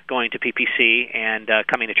are going to PPC and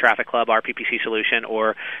coming to Traffic Club, our PPC solution,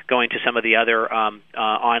 or going to some of the other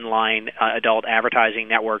online adult advertising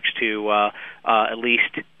networks to at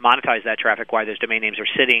least monetize that traffic while those domain names are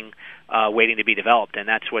sitting waiting to be developed. And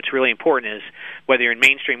that's what's really important, is whether you're in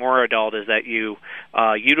mainstream or adult, is that you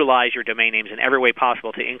utilize your domain names in every way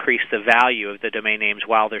possible to increase the value of the domain names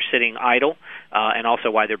while they're sitting idle and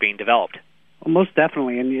also while they're being developed. Well, most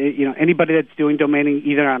definitely, and anybody that's doing domaining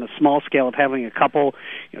either on a small scale of having a couple,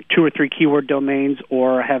 2 or 3 keyword domains,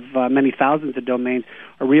 or have many thousands of domains,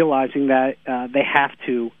 are realizing that they have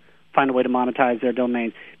to find a way to monetize their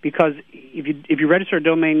domains. Because if you register a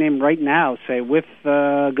domain name right now, say with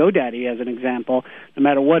GoDaddy as an example, no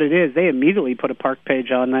matter what it is, they immediately put a park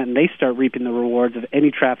page on that, and they start reaping the rewards of any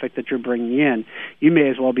traffic that you're bringing in. You may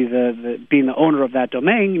as well be being the owner of that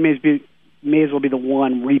domain. You may as well be the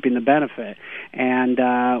one reaping the benefit. And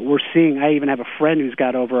we're seeing, I even have a friend who's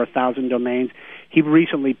got over 1,000 domains. He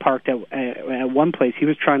recently parked at one place. He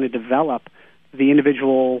was trying to develop the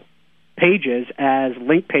individual pages as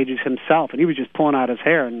link pages himself, and he was just pulling out his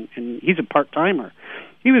hair, and he's a part-timer.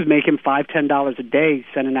 He was making $5-10 a day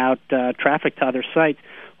sending out traffic to other sites.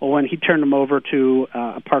 Well, when he turned them over to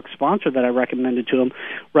a park sponsor that I recommended to him,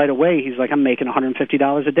 right away he's like, I'm making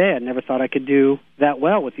 $150 a day. I never thought I could do that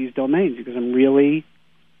well with these domains, because I'm really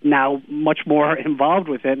now much more involved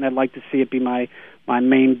with it, and I'd like to see it be my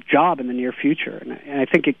main job in the near future. And I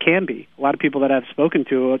think it can be. A lot of people that I've spoken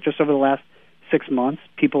to just over the last 6 months,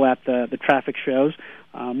 people at the traffic shows,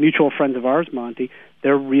 mutual friends of ours, Monty,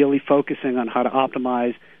 they're really focusing on how to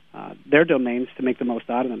optimize their domains to make the most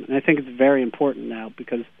out of them. And I think it's very important now,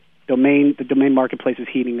 because the domain marketplace is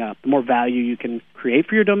heating up. The more value you can create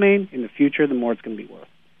for your domain in the future, the more it's going to be worth.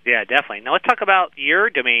 Yeah, definitely. Now let's talk about your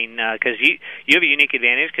domain, because you have a unique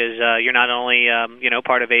advantage, because you're not only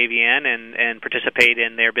part of AVN and participate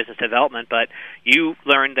in their business development, but you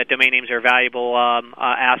learned that domain names are a valuable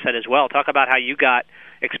asset as well. Talk about how you got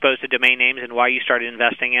exposed to domain names and why you started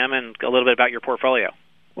investing in them, and a little bit about your portfolio.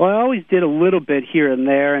 Well, I always did a little bit here and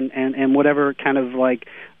there, and whatever kind of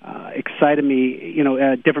excited me,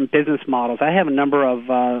 different business models. I have a number of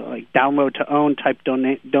download to own type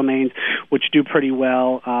domains, which do pretty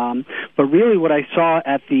well. But really, what I saw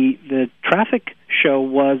at the traffic show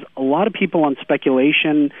was a lot of people on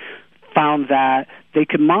speculation found that they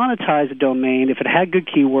could monetize a domain if it had good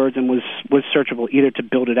keywords and was searchable, either to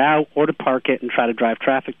build it out or to park it and try to drive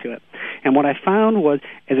traffic to it. And what I found was,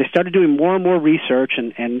 as I started doing more and more research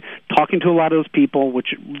and talking to a lot of those people,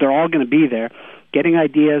 which they're all going to be there, getting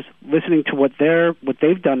ideas, listening to what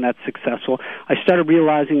they've done that's successful, I started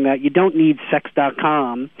realizing that you don't need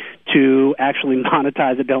sex.com to actually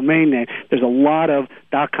monetize a domain name. There's a lot of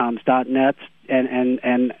 .coms, .nets,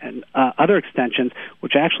 and other extensions,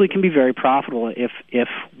 which actually can be very profitable if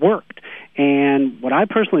worked. And what I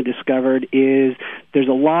personally discovered is there's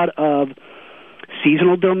a lot of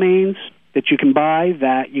seasonal domains that you can buy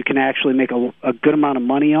that you can actually make a good amount of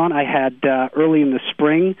money on. I had early in the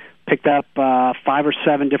spring picked up 5 or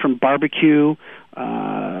 7 different barbecue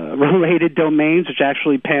related domains, which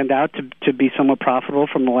actually panned out to be somewhat profitable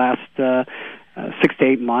from the last 6 to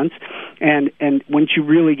 8 months. And once you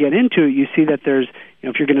really get into it, you see that there's,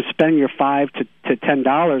 if you're going to spend your $5 to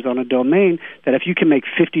 $10 on a domain, that if you can make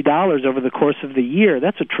 $50 over the course of the year,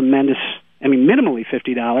 that's a tremendous, minimally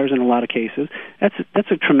 $50 in a lot of cases.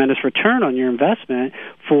 That's a tremendous return on your investment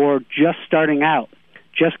for just starting out,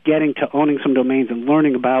 just getting to owning some domains and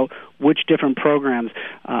learning about which different programs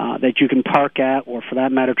that you can park at, or for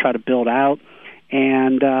that matter, try to build out.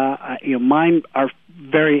 And mine are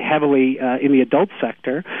very heavily in the adult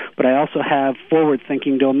sector, but I also have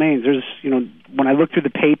forward-thinking domains. There's, when I look through the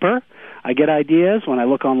paper, I get ideas. When I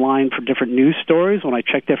look online for different news stories, when I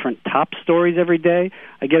check different top stories every day,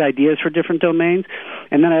 I get ideas for different domains.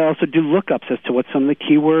 And then I also do lookups as to what some of the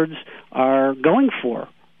keywords are going for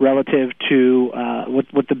relative to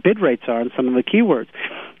what the bid rates are on some of the keywords.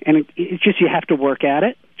 And it's just, you have to work at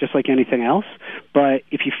it, just like anything else. But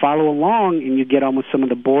if you follow along and you get on with some of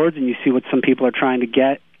the boards and you see what some people are trying to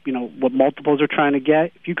get, what multiples are trying to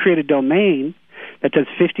get, if you create a domain that does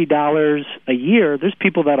 $50 a year, there's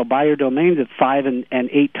people that'll buy your domains at 5 and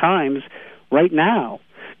 8 times right now,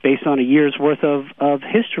 based on a year's worth of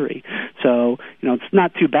history. So, it's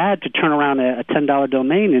not too bad to turn around a $10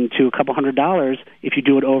 domain into a couple $100 if you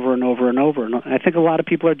do it over and over and over. And I think a lot of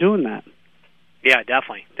people are doing that. Yeah,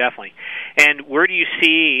 definitely. And where do you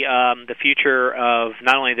see the future of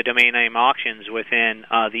not only the domain name auctions within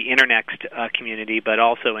the Internext community, but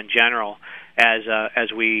also in general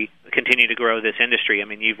as we continue to grow this industry?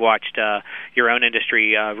 You've watched your own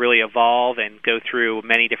industry really evolve and go through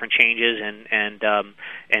many different changes and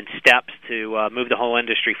steps to move the whole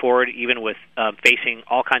industry forward, even with facing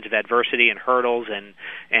all kinds of adversity and hurdles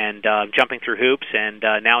and jumping through hoops. And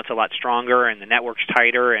now it's a lot stronger, and the network's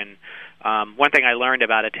tighter. And one thing I learned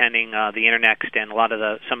about attending the Internext and a lot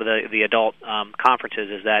of some of the adult conferences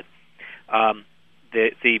is that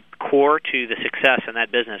the core to the success in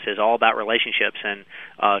that business is all about relationships and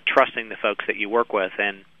trusting the folks that you work with.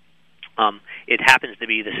 And it happens to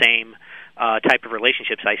be the same type of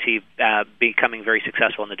relationships I see becoming very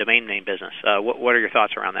successful in the domain name business. What are your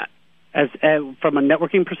thoughts around that? As from a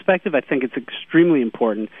networking perspective, I think it's extremely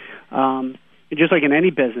important. Just like in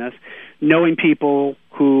any business, knowing people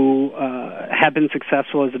who have been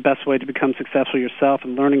successful is the best way to become successful yourself,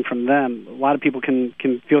 and learning from them. A lot of people can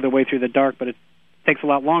feel their way through the dark, but it takes a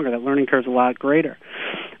lot longer. That learning curve is a lot greater.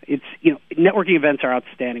 It's networking events are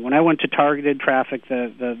outstanding. When I went to Targeted Traffic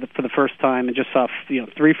for the first time and just saw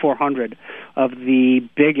 300-400 of the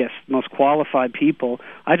biggest, most qualified people,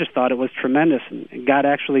 I just thought it was tremendous, and got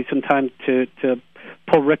actually some time to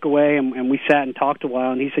pull Rick away, and we sat and talked a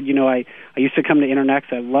while, and he said, I used to come to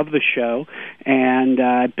Internext. I love the show, and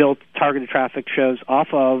I built Targeted Traffic shows off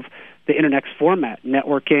of the Internext format,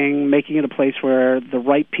 networking, making it a place where the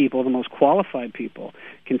right people, the most qualified people,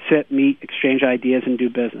 can sit, meet, exchange ideas, and do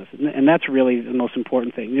business. And that's really the most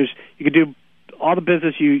important thing. You could do all the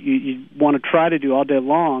business you want to try to do all day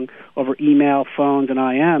long over email, phones, and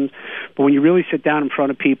IMs, but when you really sit down in front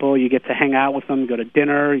of people, you get to hang out with them, go to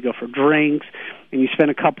dinner, you go for drinks, and you spend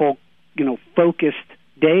a couple, focused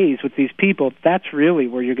days with these people. That's really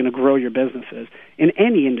where you're going to grow your businesses in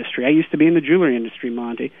any industry. I used to be in the jewelry industry,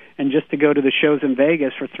 Monty, and just to go to the shows in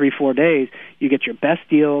Vegas for 3-4 days, you get your best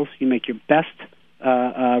deals, you make your best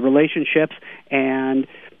relationships, and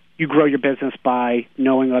you grow your business by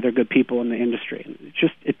knowing other good people in the industry.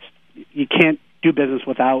 You can't do business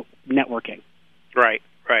without networking. Right.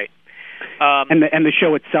 And the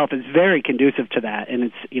show itself is very conducive to that. And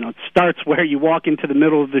it's it starts where you walk into the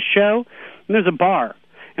middle of the show, and there's a bar,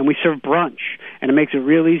 and we serve brunch, and it makes it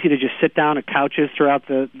real easy to just sit down at couches throughout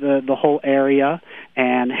the whole area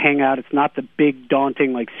and hang out. It's not the big,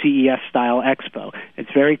 daunting, like CES style expo. It's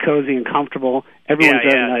very cozy and comfortable. Everyone's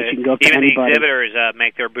very nice. You can go up to even anybody. Even the exhibitors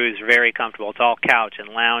make their booths very comfortable. It's all couch and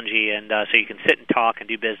loungy, and so you can sit and talk and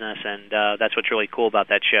do business, and that's what's really cool about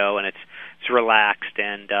that show. And it's relaxed,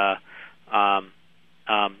 and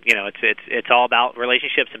it's all about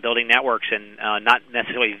relationships and building networks, and not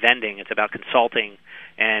necessarily vending. It's about consulting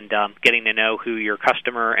and getting to know who your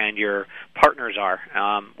customer and your partners are,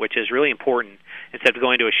 which is really important, instead of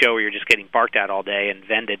going to a show where you're just getting barked at all day and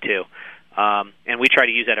vended to. And we try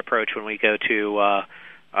to use that approach when we go to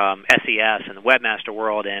SES and the Webmaster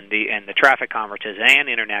World and the traffic conferences and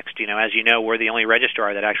Internext. As you know, we're the only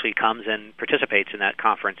registrar that actually comes and participates in that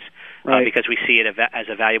conference, right, because we see it as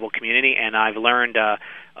a valuable community. And I've learned a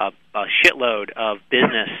shitload of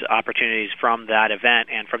business opportunities from that event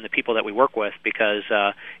and from the people that we work with, because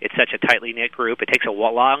it's such a tightly knit group. It takes a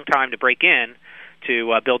long time to break in,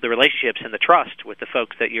 to build the relationships and the trust with the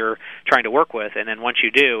folks that you're trying to work with, and then once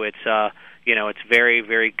you do, it's very,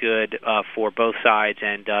 very good for both sides,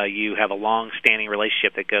 and you have a long-standing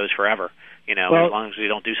relationship that goes forever. as long as we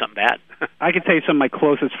don't do something bad. I can tell you some of my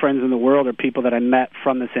closest friends in the world are people that I met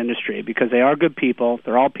from this industry because they are good people.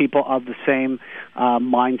 They're all people of the same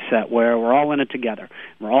mindset where we're all in it together.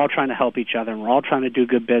 We're all trying to help each other, and we're all trying to do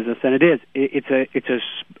good business. And it's a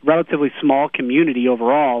relatively small community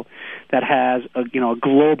overall that has a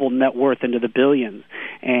global net worth into the billions.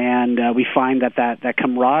 And we find that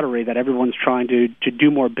camaraderie, that everyone's trying to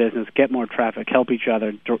do more business, get more traffic, help each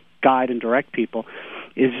other, guide and direct people,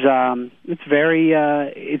 is it's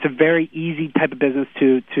a very easy type of business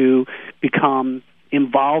to become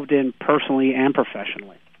involved in personally and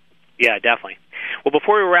professionally. Yeah, definitely. Well,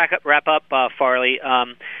 before we wrap up, Farley,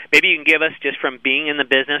 maybe you can give us, just from being in the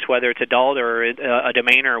business, whether it's adult or a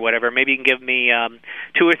domainer or whatever, maybe you can give me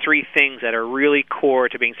 2 or 3 things that are really core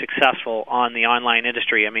to being successful on the online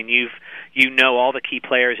industry. I mean, you know all the key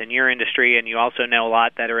players in your industry, and you also know a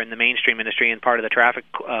lot that are in the mainstream industry and part of the traffic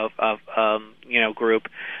group.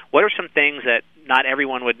 What are some things that not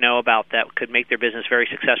everyone would know about that could make their business very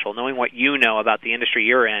successful, knowing what you know about the industry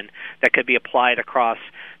you're in, that could be applied across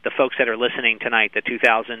the folks that are listening tonight, the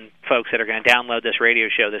 2,000 folks that are going to download this radio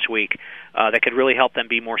show this week, that could really help them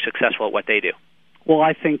be more successful at what they do? Well,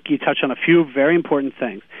 I think you touched on a few very important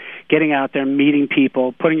things. Getting out there, meeting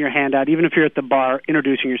people, putting your hand out, even if you're at the bar,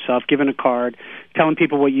 introducing yourself, giving a card, telling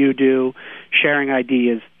people what you do, sharing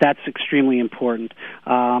ideas. That's extremely important.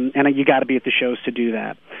 And you got to be at the shows to do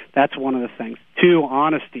that. That's one of the things. 2,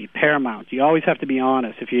 honesty, paramount. You always have to be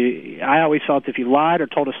honest. I always felt if you lied or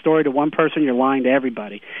told a story to one person, you're lying to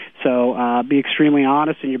everybody. So be extremely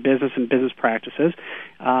honest in your business and business practices.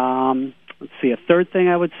 Let's see, a third thing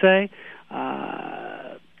I would say.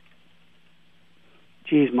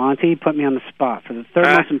 Geez, Monty, put me on the spot. For the third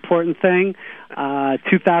most important thing,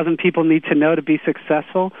 2,000 people need to know to be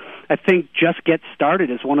successful. I think just get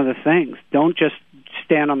started is one of the things. Don't just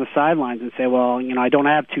stand on the sidelines and say, well, I don't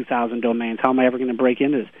have 2,000 domains. How am I ever going to break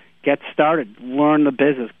into this? Get started. Learn the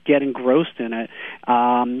business. Get engrossed in it.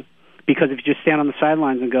 Because if you just stand on the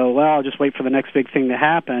sidelines and go, well, I'll just wait for the next big thing to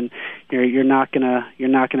happen, you're not gonna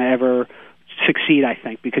ever succeed, I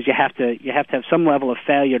think, because you have to have some level of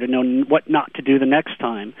failure to know what not to do the next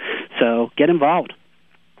time. So get involved.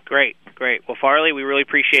 Great. Well, Farley, we really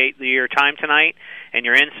appreciate your time tonight and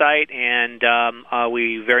your insight, and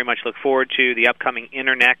we very much look forward to the upcoming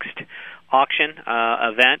Internext auction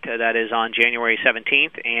event that is on January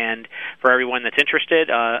 17th. And for everyone that's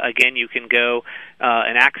interested, again, you can go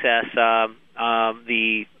and access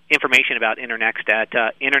the information about Internext at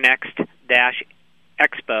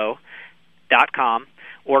internext-expo.com,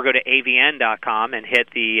 or go to avn.com and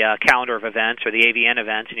hit the calendar of events or the AVN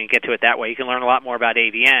events, and you can get to it that way. You can learn a lot more about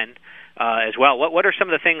AVN as well. What are some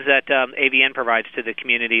of the things that AVN provides to the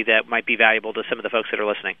community that might be valuable to some of the folks that are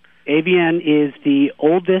listening? AVN is the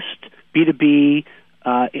oldest B2B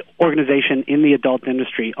organization in the adult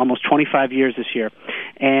industry, almost 25 years this year.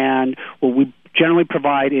 And what we generally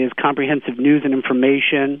provide is comprehensive news and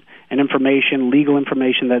information, legal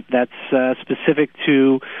information that's specific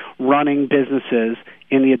to running businesses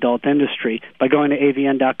in the adult industry. By going to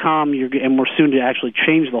avn.com, and we're soon to actually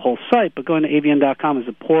change the whole site, but going to avn.com is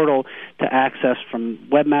a portal to access from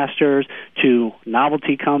webmasters to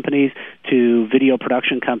novelty companies to video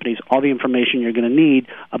production companies, all the information you're going to need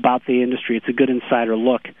about the industry. It's a good insider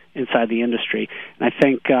look inside the industry. And I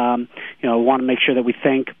think, I want to make sure that we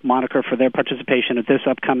thank Moniker for their participation at this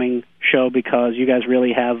upcoming show, because you guys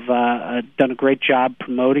really have done a great job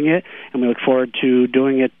promoting it, and we look forward to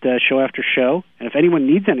doing it show after show. And if anyone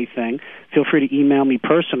needs anything, feel free to email me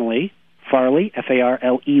personally, Farley,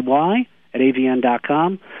 Farley, at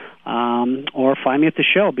avn.com, or find me at the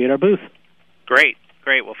show, be at our booth. Great.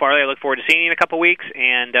 Well, Farley, I look forward to seeing you in a couple weeks,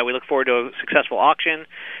 and we look forward to a successful auction,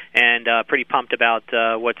 and pretty pumped about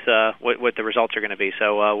what the results are going to be.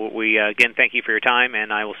 So we, again, thank you for your time,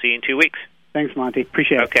 and I will see you in 2 weeks. Thanks, Monty.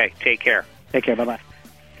 Appreciate it. Okay, take care. Take care. Bye-bye.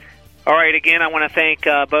 All right, again, I want to thank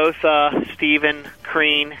both Stephen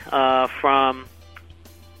Crean from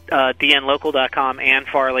dnlocal.com and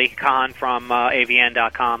Farley Kahn from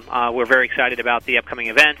avn.com. We're very excited about the upcoming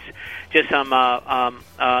events. Just some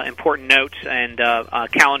important notes and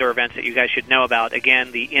calendar events that you guys should know about.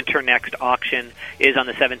 Again, the Internext auction is on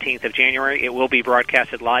the 17th of January. It will be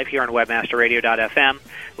broadcasted live here on webmasterradio.fm.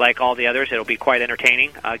 Like all the others, it'll be quite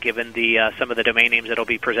entertaining, given some of the domain names that will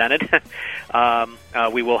be presented.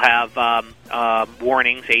 We will have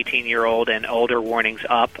warnings, 18-year-old and older warnings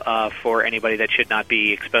up for anybody that should not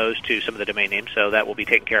be exposed to some of the domain names, so that will be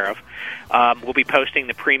taken care of. We'll be posting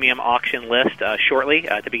the premium auction list shortly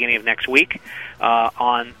at the beginning of next week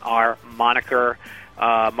on our Moniker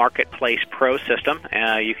Marketplace Pro system.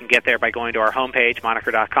 You can get there by going to our homepage,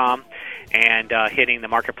 moniker.com, and hitting the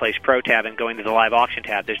Marketplace Pro tab and going to the live auction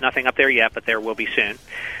tab. There's nothing up there yet, but there will be soon.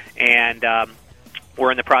 And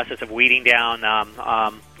we're in the process of weeding down,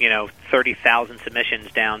 30,000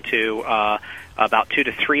 submissions down to about 2,000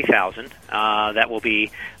 to 3,000 that will be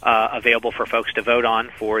available for folks to vote on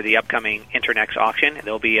for the upcoming Internext auction.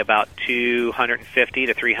 There'll be about 250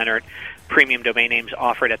 to 300 premium domain names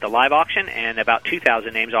offered at the live auction and about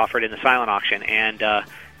 2,000 names offered in the silent auction. And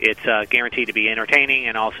it's guaranteed to be entertaining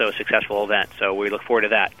and also a successful event. So we look forward to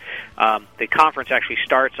that. The conference actually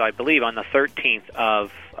starts, I believe, on the 13th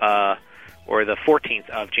of or the 14th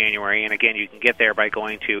of January. And again, you can get there by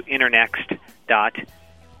going to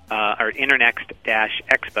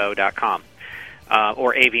internext-expo.com.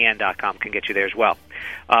 Or avn.com can get you there as well.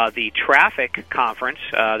 The Traffic Conference,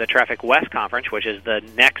 the Traffic West Conference, which is the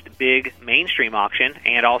next big mainstream auction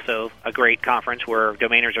and also a great conference where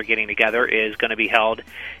domainers are getting together, is going to be held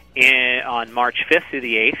on March 5th through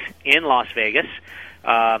the 8th in Las Vegas.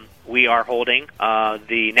 We are holding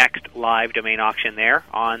the next live domain auction there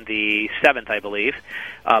on the 7th, I believe.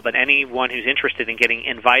 But anyone who's interested in getting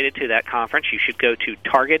invited to that conference, you should go to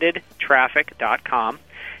targetedtraffic.com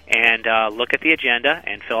and look at the agenda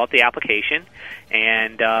and fill out the application.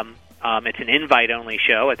 And it's an invite-only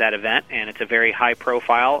show at that event, and it's a very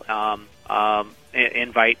high-profile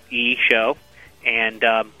invite-e show. And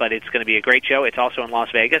but it's going to be a great show. It's also in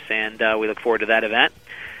Las Vegas, and we look forward to that event.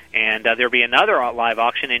 And there'll be another live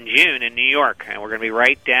auction in June in New York, and we're going to be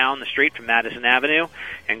right down the street from Madison Avenue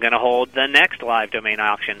and going to hold the next live domain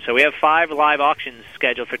auction. So we have 5 live auctions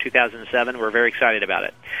scheduled for 2007. We're very excited about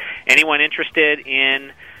it. Anyone interested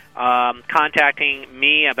in contacting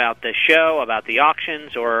me about the show, about the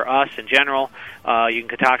auctions, or us in general, you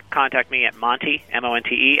can contact me at Monte,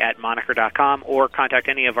 M-O-N-T-E, at moniker.com, or contact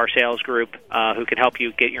any of our sales group who can help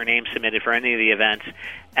you get your name submitted for any of the events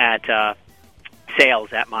at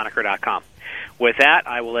sales@moniker.com. With that,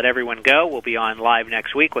 I will let everyone go. We'll be on live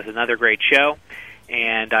next week with another great show,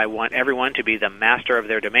 and I want everyone to be the master of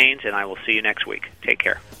their domains, and I will see you next week. Take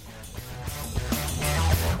care.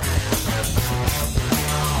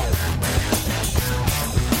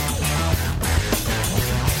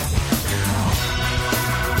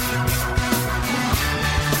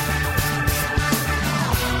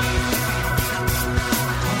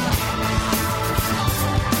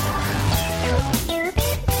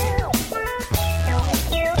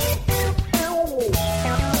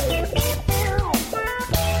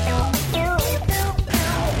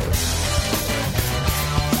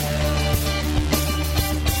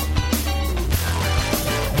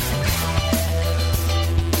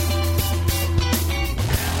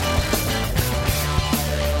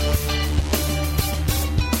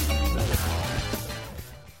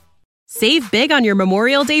 Save big on your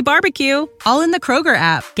Memorial Day barbecue, all in the Kroger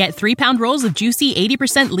app. Get 3-pound rolls of juicy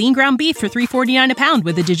 80% lean ground beef for $3.49 a pound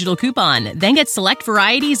with a digital coupon. Then get select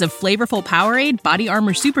varieties of flavorful Powerade, Body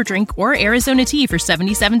Armor Super Drink, or Arizona tea for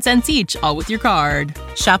 77 cents each, all with your card.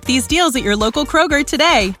 Shop these deals at your local Kroger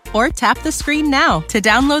today, or tap the screen now to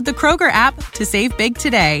download the Kroger app to save big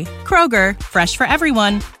today. Kroger, fresh for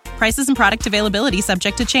everyone. Prices and product availability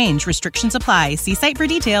subject to change. Restrictions apply. See site for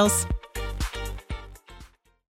details.